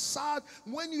you are sad,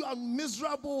 when you are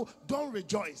miserable, don't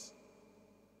rejoice.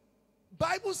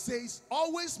 Bible says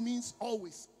always means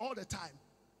always, all the time,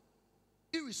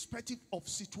 irrespective of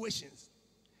situations,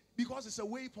 because it's a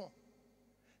weapon.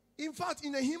 In fact,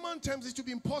 in the human terms, it should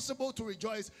be impossible to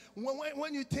rejoice.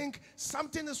 When you think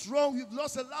something is wrong, you've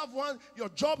lost a loved one, your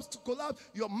job's to collapse,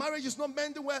 your marriage is not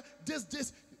mending well,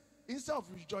 this. Instead of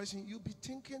rejoicing, you'll be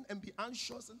thinking and be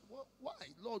anxious. And why,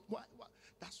 Lord, why?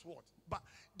 That's what. But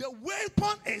the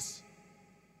weapon is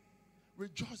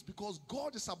rejoice, because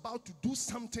God is about to do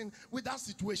something with that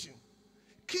situation.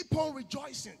 Keep on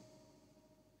rejoicing.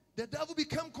 The devil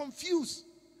become confused.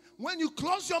 When you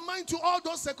close your mind to all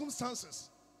those circumstances,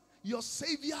 your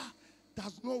Savior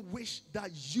does not wish that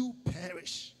you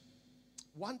perish.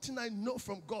 One thing I know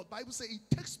from God, Bible says it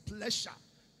takes pleasure.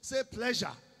 Say pleasure.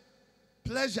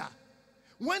 Pleasure.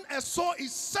 When a soul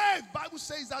is saved, Bible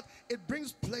says that it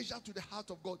brings pleasure to the heart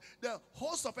of God. The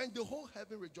host of heaven, the whole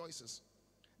heaven rejoices.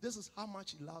 This is how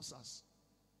much he loves us.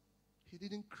 He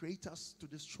didn't create us to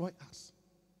destroy us.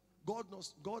 God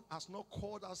has not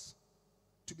called us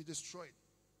to be destroyed.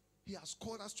 He has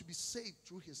called us to be saved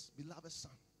through his beloved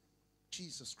Son,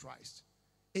 Jesus Christ.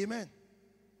 Amen.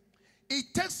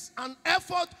 It takes an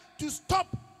effort to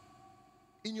stop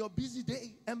in your busy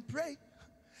day and pray.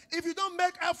 If you don't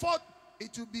make effort,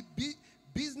 it will be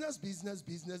business.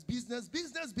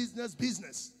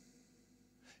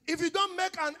 If you don't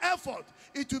make an effort,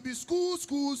 it will be school.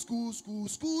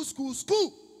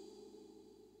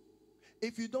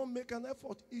 If you don't make an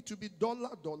effort, it will be dollar.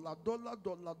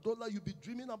 You'll be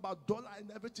dreaming about dollar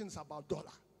and everything's about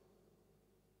dollar.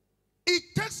 It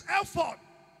takes effort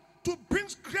to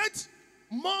create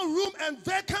more room and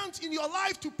vacant in your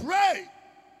life to pray.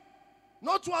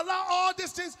 Not to allow all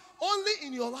these things, only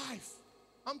in your life.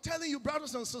 I'm telling you,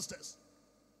 brothers and sisters,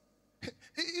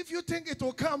 if you think it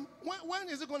will come, when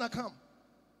is it going to come?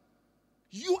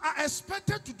 You are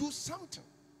expected to do something.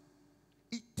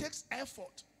 It takes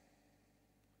effort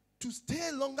to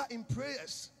stay longer in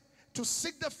prayers, to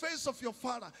seek the face of your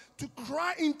Father, to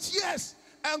cry in tears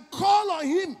and call on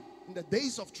Him in the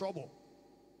days of trouble.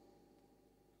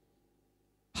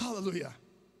 Hallelujah.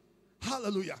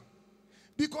 Hallelujah.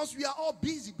 Because we are all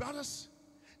busy, brothers.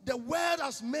 The world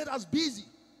has made us busy.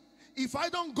 If I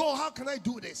don't go, how can I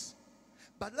do this?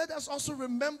 But let us also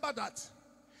remember that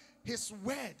His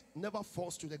word never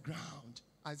falls to the ground.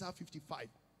 Isaiah 55.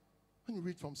 When you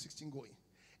read from 16 going,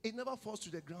 it never falls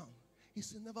to the ground. He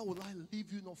said, never will I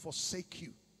leave you nor forsake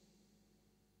you.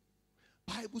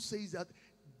 Bible says that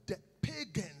the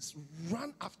pagans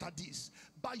run after this.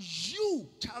 But you,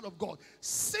 child of God,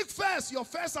 seek first. Your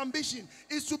first ambition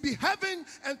is to be heaven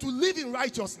and to live in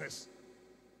righteousness.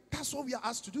 That's what we are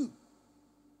asked to do.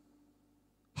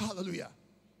 Hallelujah.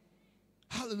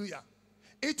 Hallelujah.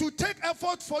 It will take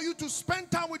effort for you to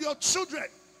spend time with your children.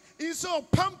 Instead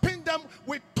of pumping them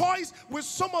with toys, with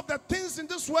some of the things in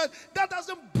this world that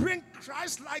doesn't bring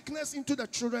Christ-likeness into the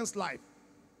children's life.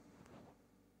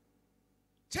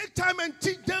 Take time and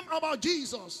teach them about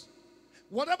Jesus.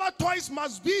 Whatever toys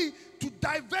must be to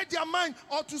divert their mind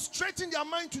or to straighten their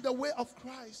mind to the way of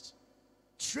Christ.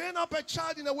 Train up a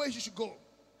child in the way he should go.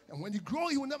 And when he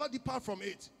grows, he will never depart from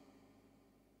it.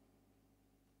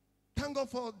 Thank God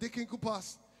for Deacon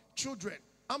Cooper's children.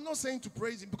 I'm not saying to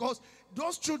praise him, because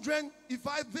those children, if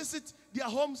I visit their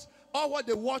homes, all what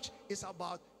they watch is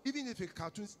about, even if it's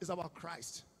cartoons, it's about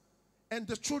Christ. And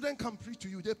the children come preach to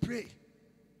you, they pray.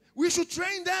 We should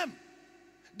train them.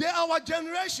 They are our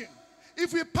generation.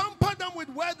 If we pamper them with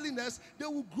worldliness, they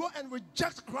will grow and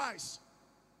reject Christ.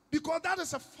 Because that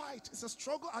is a fight. It's a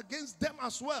struggle against them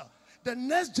as well. The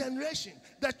next generation,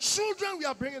 the children we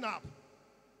are bringing up.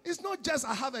 It's not just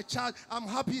I have a child, I'm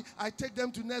happy, I take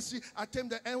them to nursery, I take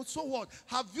them, and so what?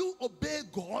 Have you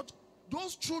obeyed God?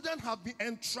 Those children have been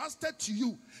entrusted to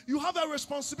you. You have a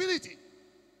responsibility.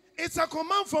 It's a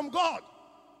command from God.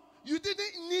 You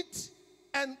didn't need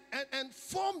and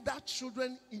form that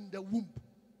children in the womb.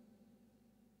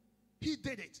 He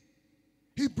did it.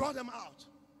 He brought them out.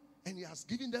 And He has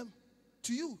given them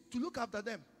to you to look after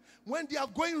them. When they are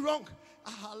going wrong,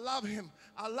 I love him,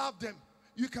 I love them.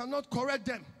 You cannot correct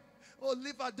them or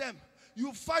live at them.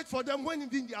 You fight for them when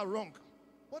even they are wrong.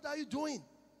 What are you doing?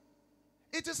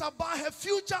 It is about her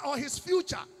future or his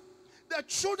future. The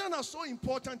children are so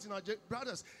important in our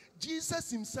brothers. Jesus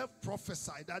himself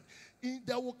prophesied that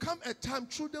there will come a time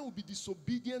children will be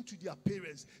disobedient to their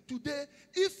parents. Today,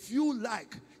 if you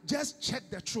like, just check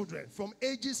the children from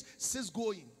ages 6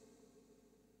 going.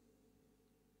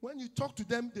 When you talk to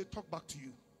them, they talk back to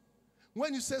you.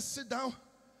 When you say sit down,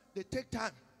 they take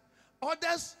time.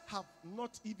 Others have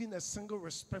not even a single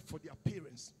respect for their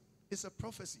parents. It's a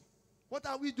prophecy. What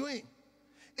are we doing?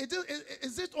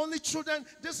 Is it only children?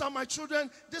 These are my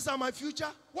children. These are my future.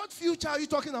 What future are you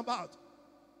talking about?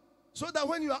 So that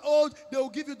when you are old, they will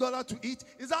give you $1 to eat.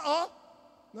 Is that all?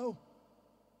 No.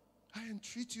 I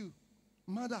entreat you,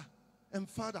 mother and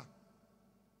father.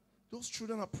 Those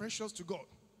children are precious to God.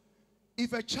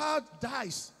 If a child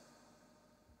dies,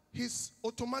 he's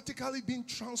automatically being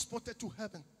transported to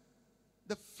heaven.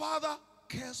 The Father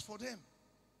cares for them.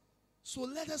 So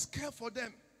let us care for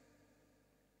them.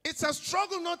 It's a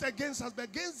struggle not against us, but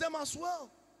against them as well.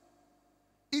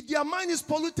 If their mind is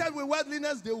polluted with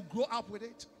worldliness, they will grow up with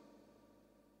it.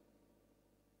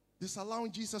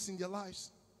 Disallowing Jesus in their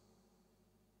lives.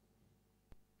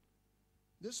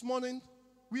 This morning,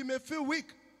 we may feel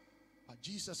weak, but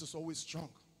Jesus is always strong.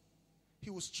 He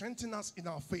will strengthen us in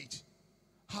our faith.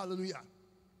 Hallelujah.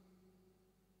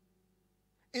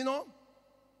 You know,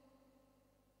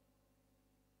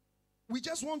 we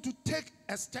just want to take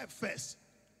a step first,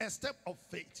 a step of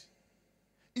faith.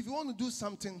 If you want to do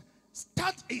something,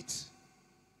 start it.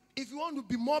 If you want to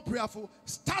be more prayerful,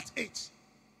 start it.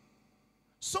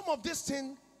 Some of this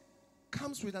thing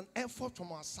comes with an effort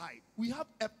from our side. We have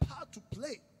a part to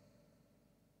play.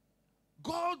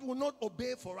 God will not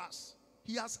obey for us.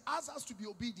 He has asked us to be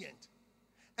obedient.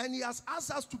 And He has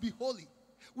asked us to be holy.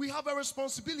 We have a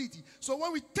responsibility. So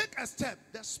when we take a step,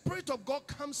 the Spirit of God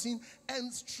comes in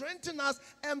and strengthens us,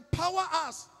 empower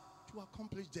us to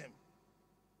accomplish them.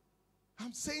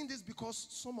 I'm saying this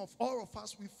because all of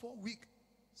us, we fall weak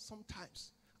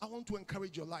sometimes. I want to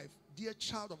encourage your life. Dear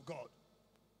child of God,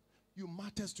 you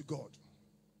matters to God.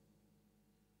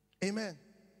 Amen.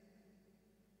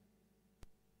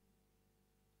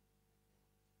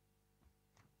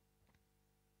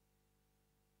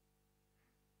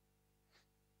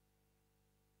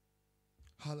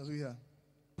 Hallelujah.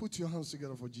 Put your hands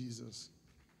together for Jesus.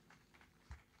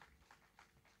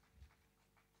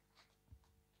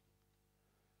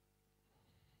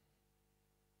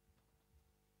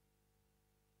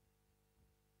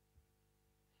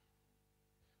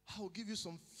 I'll give you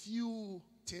some few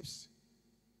tips.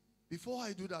 Before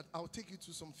I do that, I'll take you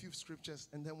to some few scriptures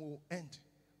and then we'll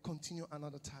continue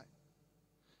another time.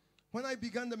 When I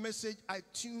began the message, I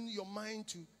tuned your mind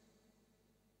to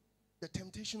the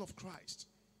temptation of Christ.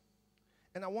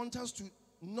 And I want us to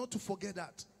not to forget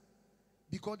that,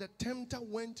 because the tempter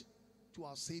went to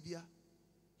our Savior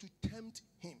to tempt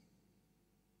him.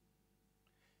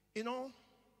 You know,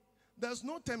 there's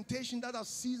no temptation that has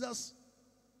seized us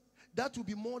that will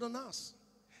be more than us.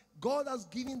 God has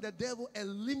given the devil a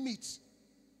limit.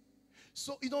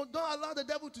 So, don't allow the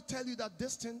devil to tell you that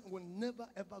this thing will never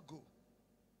ever go.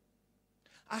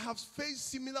 I have faced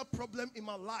similar problem in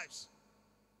my lives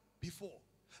before.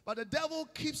 But the devil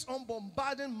keeps on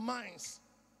bombarding minds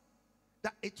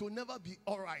that it will never be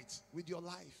all right with your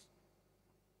life.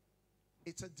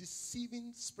 It's a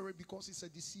deceiving spirit because he's a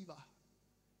deceiver.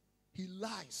 He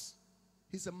lies.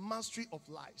 He's a mastery of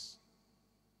lies.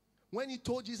 When he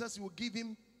told Jesus he would give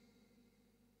him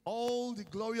all the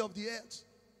glory of the earth,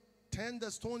 turn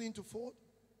the stone into food,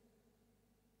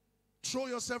 throw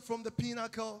yourself from the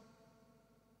pinnacle,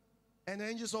 and the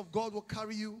angels of God will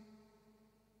carry you.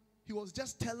 He was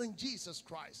just telling Jesus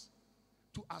Christ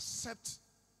to accept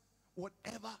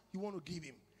whatever you want to give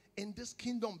him in this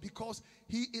kingdom, because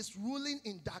he is ruling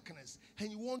in darkness,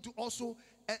 and you want to also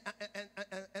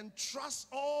and trust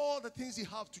all the things you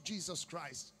have to Jesus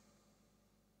Christ.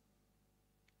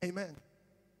 Amen.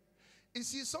 You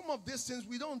see, some of these things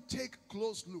we don't take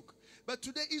close look. But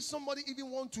today, if somebody even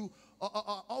want to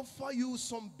offer you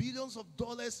some billions of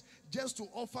dollars just to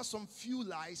offer some few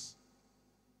lies,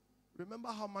 remember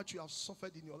how much you have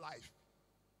suffered in your life.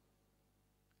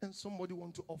 And somebody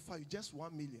want to offer you just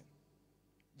 1 million,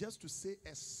 just to say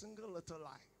a single little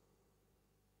lie.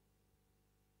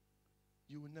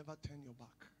 You will never turn your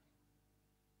back.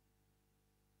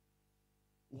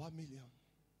 1 million.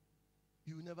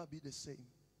 You will never be the same.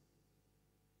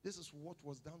 This is what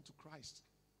was done to Christ.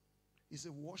 He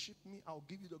said, worship me, I'll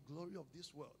give you the glory of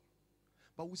this world.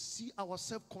 But we see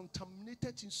ourselves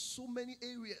contaminated in so many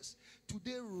areas.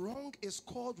 Today, wrong is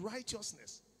called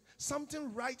righteousness.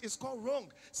 Something right is called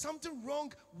wrong. Something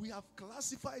wrong, we have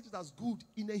classified it as good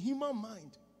in a human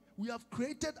mind. We have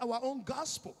created our own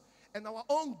gospel and our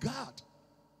own God.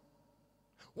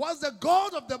 Whilst the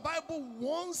God of the Bible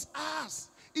wants us,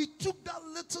 he took that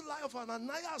little lie of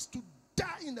Ananias to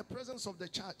die in the presence of the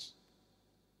church.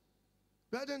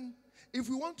 But then, if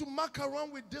we want to mark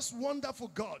around with this wonderful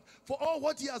God for all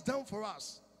what he has done for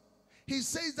us, he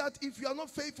says that if you are not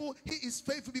faithful, he is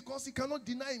faithful because he cannot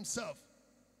deny himself.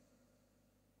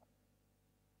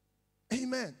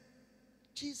 Amen.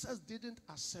 Jesus didn't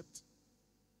accept.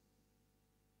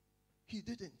 He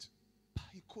didn't. But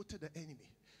he quoted the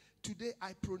enemy. Today,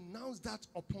 I pronounce that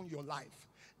upon your life.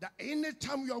 That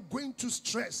anytime you are going to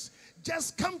stress,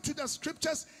 just come to the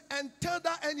scriptures and tell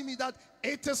that enemy that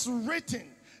it is written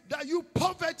that you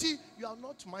poverty, you are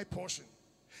not my portion.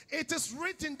 It is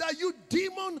written that you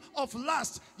demon of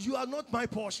lust, you are not my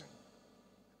portion.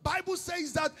 Bible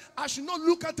says that I should not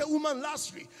look at a woman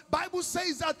lustfully. Bible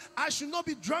says that I should not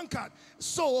be drunkard.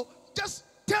 So just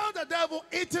tell the devil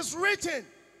it is written.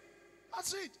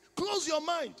 That's it. Close your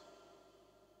mind.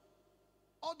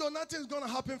 Although nothing is going to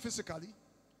happen physically,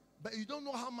 but you don't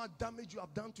know how much damage you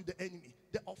have done to the enemy.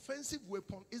 The offensive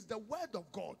weapon is the word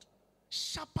of God,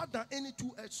 sharper than any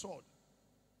two-edged sword.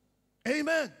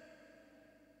 Amen.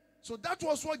 So that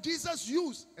was what Jesus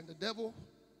used, and the devil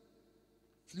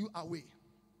flew away.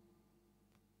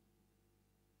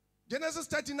 Genesis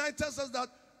 39 tells us that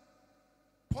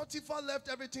Potiphar left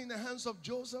everything in the hands of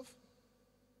Joseph.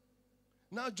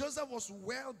 Now Joseph was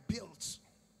well built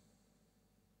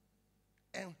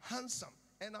and handsome.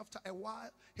 And after a while,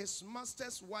 his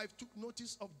master's wife took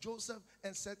notice of Joseph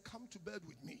and said, come to bed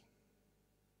with me.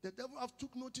 The devil have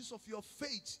took notice of your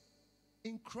faith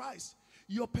in Christ,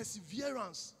 your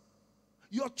perseverance,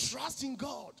 your trust in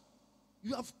God.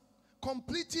 You have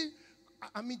completely,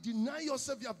 deny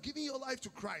yourself. You have given your life to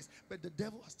Christ. But the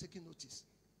devil has taken notice.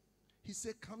 He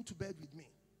said, come to bed with me.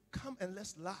 Come and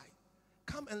let's lie.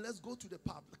 Come and let's go to the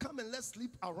pub. Come and let's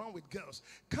sleep around with girls.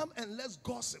 Come and let's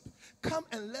gossip. Come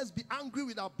and let's be angry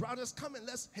with our brothers. Come and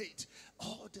let's hate.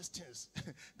 All these things.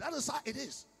 That is how it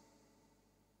is.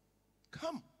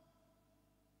 Come.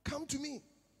 Come to me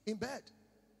in bed.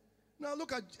 Now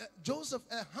look at Joseph,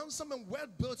 a handsome and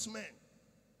well-built man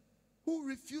who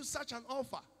refused such an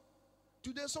offer.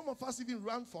 Today some of us even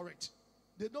run for it.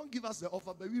 They don't give us the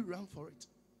offer, but we run for it.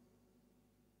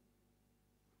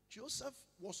 Joseph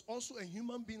was also a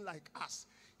human being like us.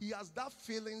 He has that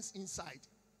feelings inside.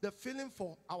 The feeling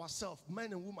for ourselves,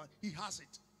 man and woman, he has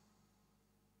it.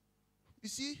 You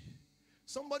see,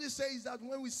 somebody says that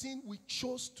when we sin, we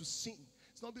chose to sin.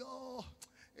 It's not be, oh,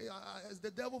 it's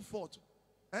the devil's fault.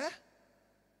 Eh?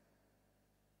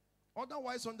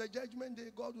 Otherwise, on the judgment day,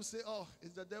 God will say, oh,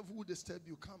 it's the devil who disturbed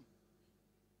you. Come.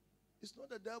 It's not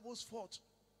the devil's fault.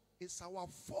 It's our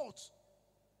fault.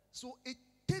 So it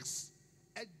takes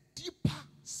a deeper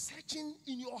searching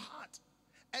in your heart,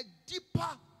 a deeper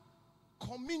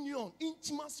communion,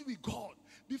 intimacy with God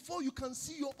before you can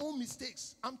see your own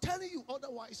mistakes. I'm telling you,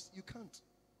 otherwise you can't.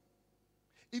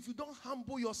 If you don't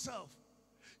humble yourself,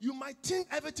 you might think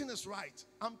everything is right.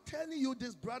 I'm telling you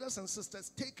this, brothers and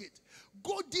sisters, take it.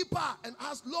 Go deeper and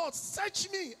ask, Lord, search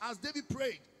me, as David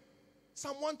prayed.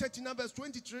 Psalm 139 verse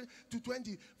 23 to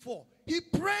 24. He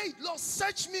prayed, Lord,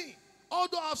 search me.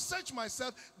 Although I've searched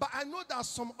myself, but I know there's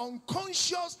some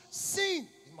unconscious sin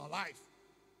in my life.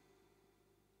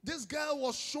 This girl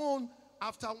was shown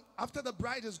after the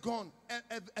bride is gone,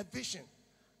 a vision.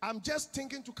 I'm just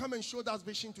thinking to come and show that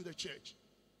vision to the church.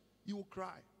 You will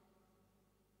cry.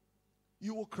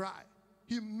 You will cry.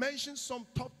 He mentioned some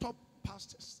top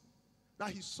pastors that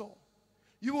he saw.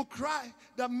 You will cry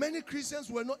that many Christians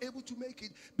were not able to make it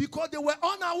because they were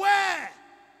unaware.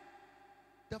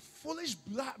 The foolish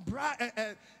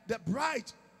bride.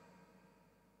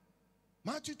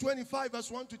 Matthew 25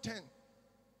 verse 1 to 10.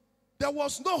 There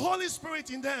was no Holy Spirit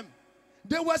in them.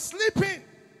 They were sleeping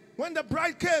when the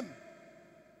bride came.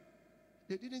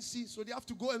 They didn't see, so they have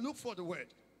to go and look for the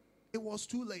word. It was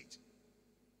too late.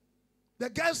 The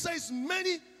guy says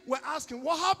many were asking,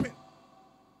 what happened?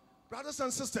 Brothers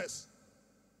and sisters,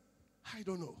 I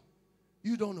don't know.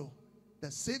 You don't know.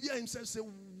 The Savior himself said,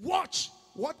 watch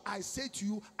what I say to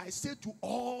you, I say to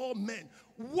all men.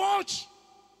 Watch,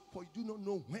 for you do not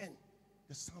know when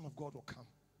the Son of God will come.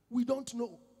 We don't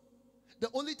know. The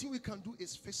only thing we can do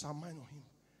is fix our mind on him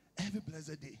every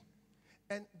blessed day.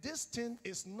 And this thing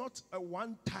is not a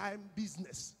one-time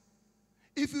business.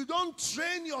 If you don't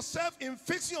train yourself in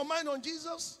fixing your mind on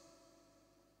Jesus,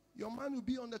 your mind will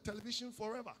be on the television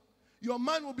forever. Your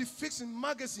mind will be fixed in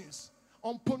magazines,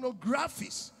 on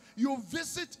pornographies. You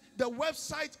visit the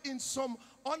website in some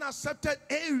unaccepted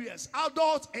areas,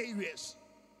 adult areas.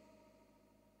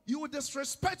 You will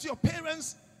disrespect your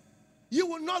parents. You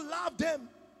will not love them.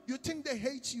 You think they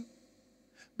hate you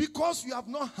because you have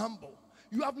not humbled.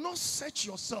 You have not searched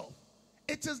yourself.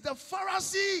 It is the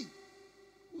Pharisee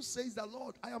who says that,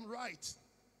 Lord, I am right.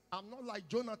 I'm not like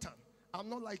Jonathan. I'm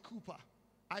not like Cooper.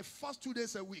 I fast 2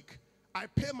 days a week. I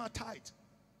pay my tithe.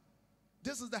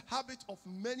 This is the habit of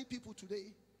many people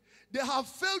today. They have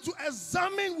failed to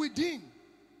examine within.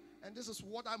 And this is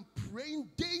what I'm praying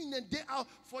day in and day out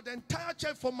for the entire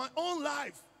church, for my own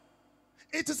life.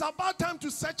 It is about time to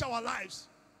search our lives.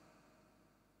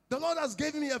 The Lord has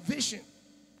given me a vision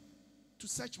to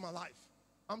search my life.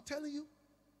 I'm telling you.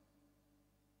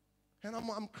 And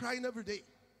I'm crying every day.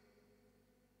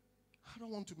 I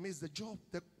don't want to miss the job,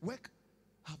 the work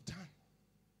I've done.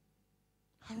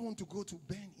 I don't want to go to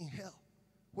burn in hell,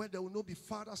 where there will not be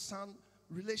father, son,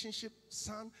 relationship,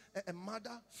 son, a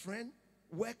mother, friend,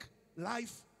 work,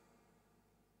 life.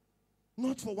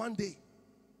 Not for one day.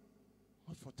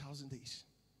 Not for 1,000 days.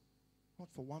 Not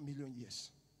for 1 million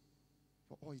years.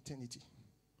 For all eternity.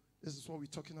 This is what we're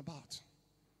talking about.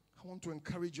 I want to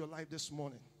encourage your life this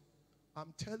morning.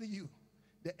 I'm telling you,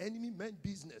 the enemy meant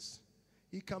business.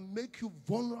 He can make you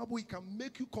vulnerable. He can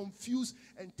make you confused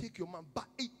and take your man. But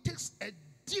it takes a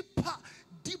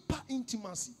deeper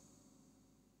intimacy.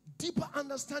 Deeper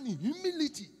understanding,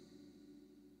 humility.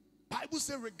 Bible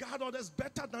says regard others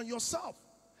better than yourself.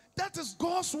 That is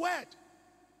God's word.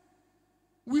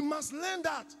 We must learn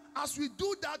that. As we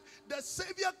do that, the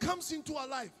Savior comes into our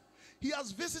life. He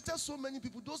has visited so many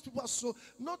people. Those people are so,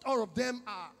 not all of them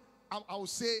are, I would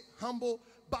say, humble.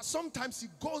 But sometimes he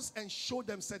goes and shows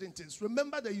them certain things.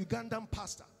 Remember the Ugandan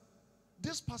pastor.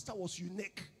 This pastor was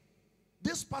unique.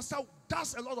 This pastor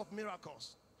does a lot of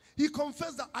miracles. He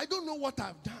confessed that I don't know what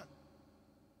I've done.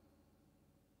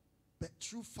 But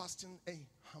through fasting and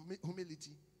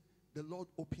humility, the Lord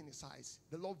opened his eyes.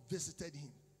 The Lord visited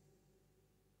him.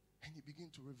 And he began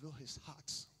to reveal his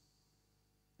heart,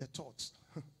 the thoughts.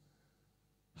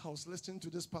 I was listening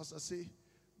to this pastor say,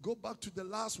 go back to the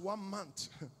last 1 month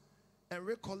and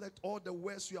recollect all the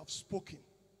words you have spoken.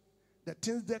 The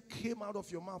things that came out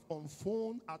of your mouth on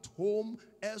phone, at home,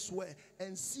 elsewhere,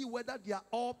 and see whether they are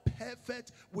all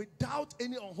perfect without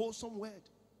any unwholesome word.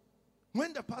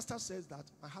 When the pastor says that,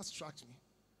 my heart struck me.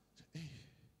 Hey,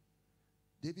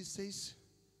 David says,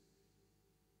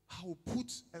 I will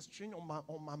put a string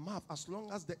on my mouth as long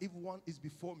as the evil one is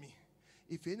before me.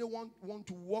 If anyone want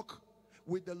to walk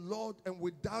with the Lord and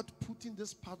without putting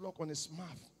this padlock on his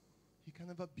mouth, he can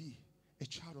never be a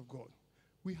child of God.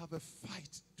 We have a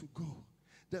fight to go.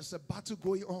 There's a battle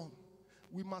going on.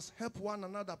 We must help one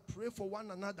another, pray for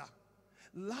one another.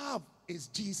 Love is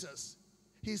Jesus.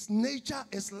 His nature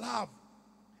is love.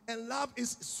 And love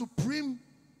is supreme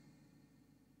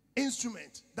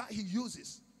instrument that he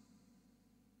uses.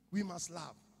 We must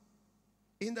love.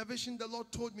 In the vision, the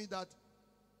Lord told me that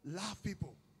love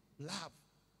people, love.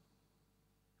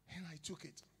 And I took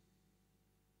it.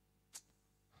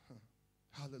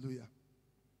 Hallelujah.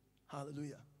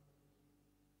 Hallelujah.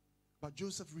 But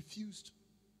Joseph refused.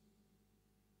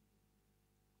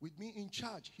 With me in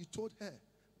charge, he told her,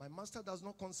 my master does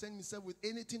not concern himself with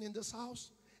anything in this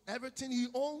house. Everything he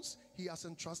owns, he has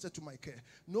entrusted to my care.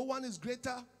 No one is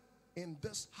greater in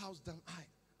this house than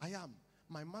I am.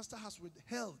 My master has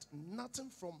withheld nothing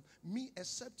from me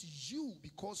except you,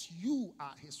 because you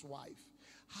are his wife.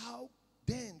 How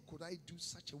then could I do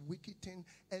such a wicked thing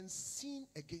and sin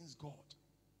against God?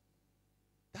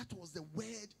 That was the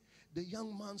word the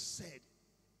young man said.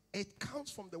 It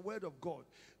comes from the word of God.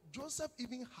 Joseph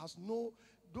even has no,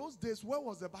 those days, where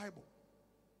was the Bible?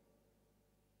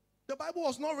 The Bible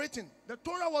was not written. The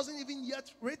Torah wasn't even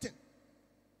yet written.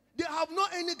 They have no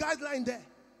any guideline there.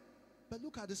 But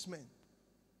look at this man.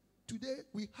 Today,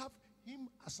 we have him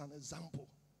as an example.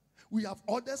 We have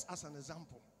others as an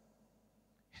example.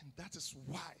 And that is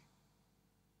why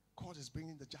God is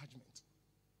bringing the judgment.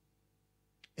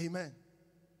 Amen.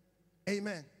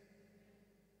 Amen.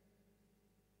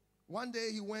 One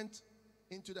day he went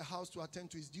into the house to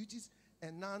attend to his duties,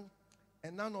 and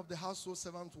none of the household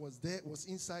servants was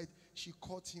inside. She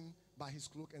caught him by his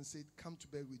cloak and said, come to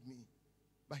bed with me.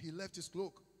 But he left his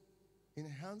cloak in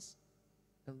her hands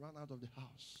and ran out of the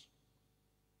house.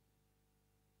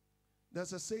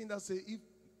 There's a saying that says, if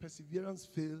perseverance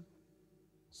fails,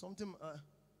 something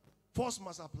force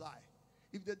must apply.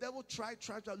 If the devil try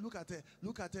to look at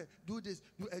her, do this,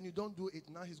 and you don't do it,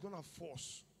 now he's going to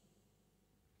force.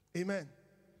 Amen.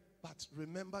 But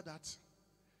remember that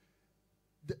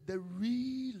the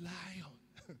real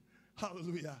lion,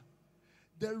 hallelujah,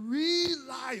 the real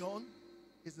lion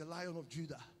is the Lion of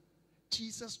Judah,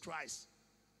 Jesus Christ.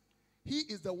 He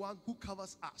is the one who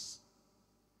covers us.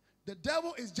 The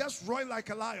devil is just roaring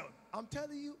like a lion. I'm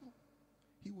telling you,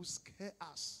 he will scare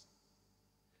us.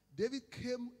 David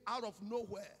came out of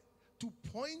nowhere to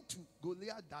point to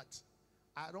Goliath that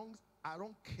I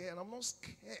don't care, and I'm not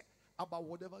scared about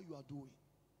whatever you are doing.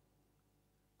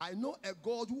 I know a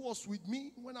God who was with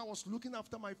me when I was looking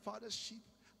after my father's sheep.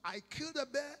 I killed a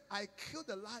bear, I killed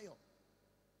a lion.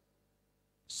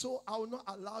 So I will not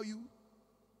allow you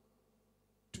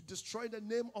to destroy the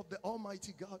name of the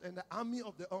Almighty God and the army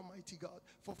of the Almighty God.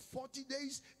 For 40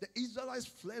 days, the Israelites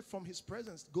fled from his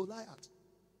presence, Goliath.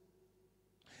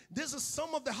 This is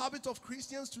some of the habits of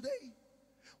Christians today.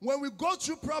 When we go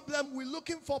through problems, we're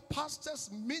looking for pastors,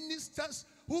 ministers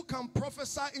who can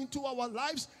prophesy into our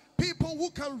lives, people who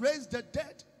can raise the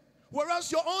dead.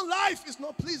 Whereas your own life is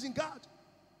not pleasing God.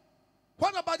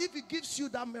 What about if he gives you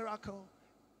that miracle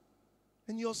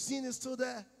and your sin is still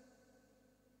there?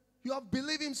 You have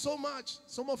believed him so much.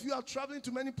 Some of you are traveling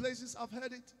to many places. I've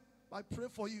heard it. I pray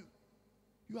for you.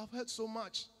 You have heard so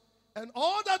much. And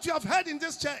all that you have heard in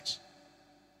this church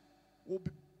will be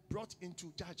brought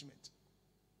into judgment.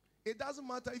 It doesn't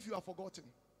matter if you are forgotten.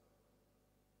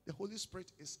 The Holy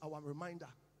Spirit is our reminder.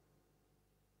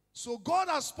 So God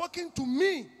has spoken to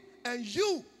me and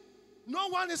you. No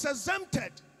one is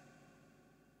exempted.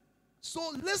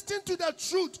 So listen to the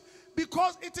truth,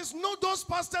 because it is not those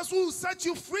pastors who will set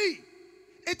you free.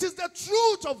 It is the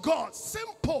truth of God.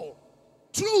 Simple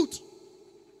truth.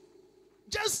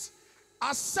 Just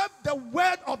accept the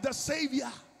word of the Savior.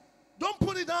 Don't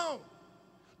put it down.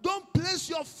 Don't place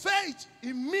your faith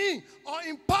in me or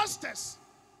in pastors.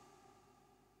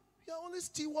 We are only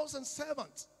stewards and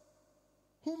servants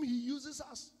whom he uses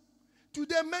us.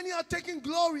 Today many are taking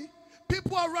glory.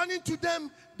 People are running to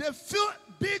them. They feel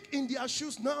big in their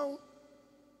shoes now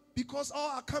because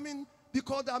all are coming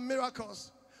because they are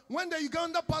miracles. When the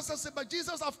Uganda pastor said, but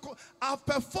Jesus, I've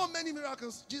performed many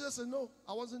miracles. Jesus said, no,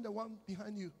 I wasn't the one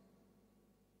behind you.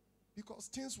 Because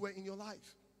things were in your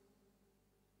life.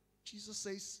 Jesus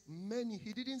says many.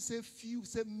 He didn't say few. He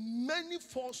said many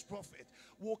false prophets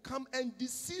will come and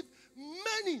deceive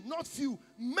many, not few,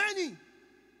 many.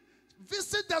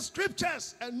 Visit the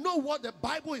scriptures and know what the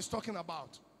Bible is talking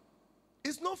about.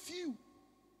 It's not few.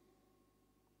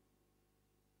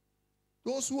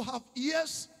 Those who have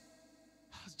ears,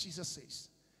 as Jesus says,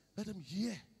 Let them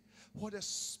hear what the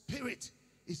Spirit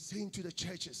is saying to the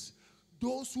churches.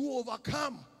 Those who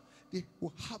overcome, they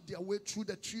will have their way through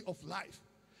the tree of life.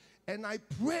 And I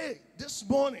pray this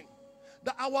morning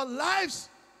that our lives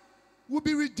will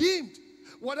be redeemed.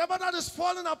 Whatever that is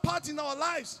falling apart in our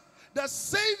lives, the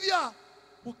Savior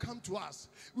will come to us.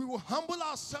 We will humble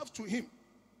ourselves to Him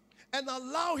and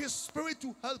allow His Spirit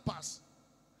to help us.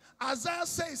 Isaiah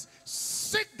says,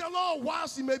 seek the Lord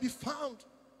whilst He may be found.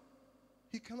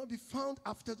 He cannot be found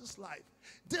after this life.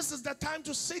 This is the time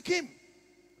to seek Him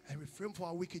and refrain from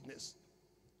our wickedness.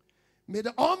 May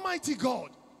the Almighty God,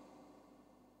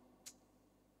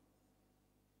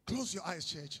 close your eyes,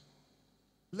 church.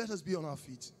 Let us be on our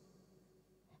feet.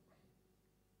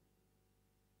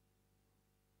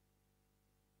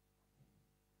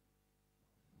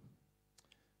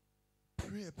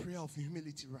 Pray a prayer of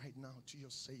humility right now to your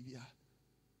Savior.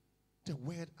 The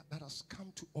word that has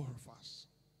come to all of us.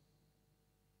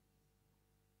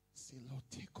 Say, Lord,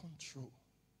 take control.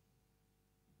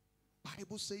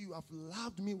 Bible says you have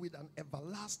loved me with an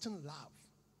everlasting love.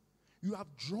 You have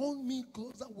drawn me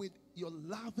closer with your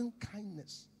loving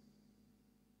kindness.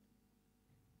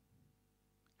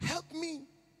 Help me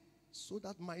so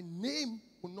that my name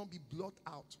will not be blotted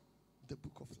out in the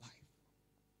book of life.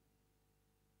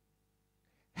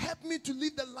 Help me to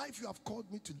live the life you have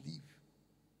called me to live.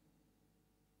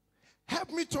 Help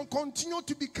me to continue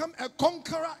to become a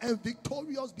conqueror and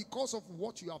victorious because of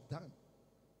what you have done.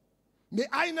 May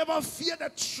I never fear the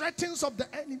threats of the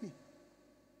enemy.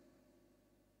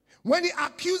 When he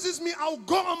accuses me, I'll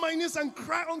go on my knees and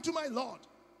cry unto my Lord.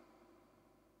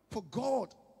 For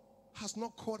God has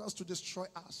not called us to destroy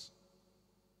us.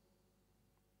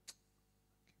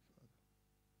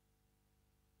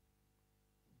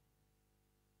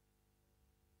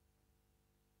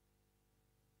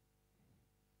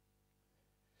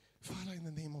 Father, in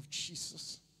the name of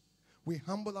Jesus, we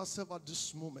humble ourselves at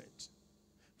this moment.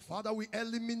 Father, we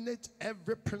eliminate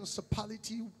every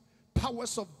principality,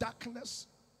 powers of darkness,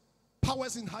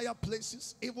 powers in higher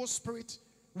places, evil spirit,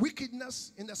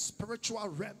 wickedness in the spiritual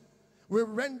realm. We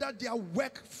render their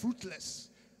work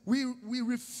fruitless. We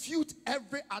refute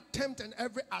every attempt and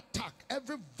every attack,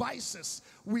 every vices.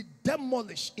 We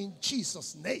demolish in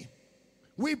Jesus' name.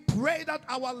 We pray that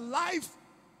our life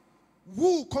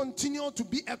will continue to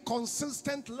be a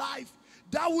consistent life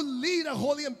that will lead a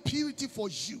holy and purity for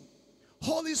you.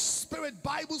 Holy Spirit,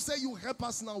 Bible says you help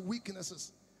us in our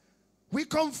weaknesses. We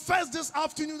confess this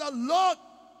afternoon that, Lord,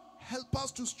 help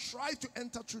us to strive to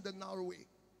enter through the narrow way.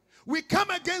 We come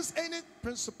against any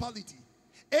principality,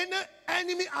 any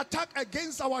enemy attack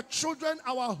against our children,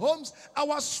 our homes,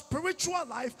 our spiritual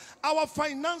life, our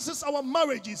finances, our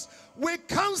marriages. We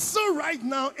cancel right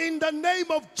now in the name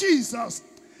of Jesus.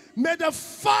 May the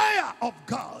fire of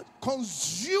God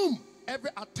consume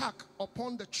every attack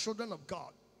upon the children of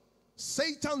God.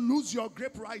 Satan, lose your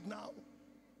grip right now.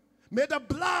 May the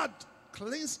blood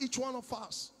cleanse each one of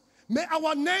us. May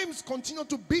our names continue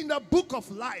to be in the book of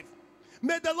life.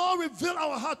 May the Lord reveal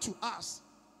our heart to us.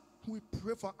 We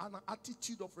pray for an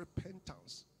attitude of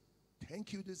repentance.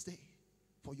 Thank you this day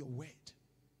for your word.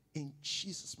 In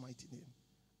Jesus' mighty name.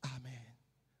 Amen.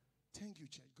 Thank you,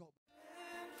 church. God.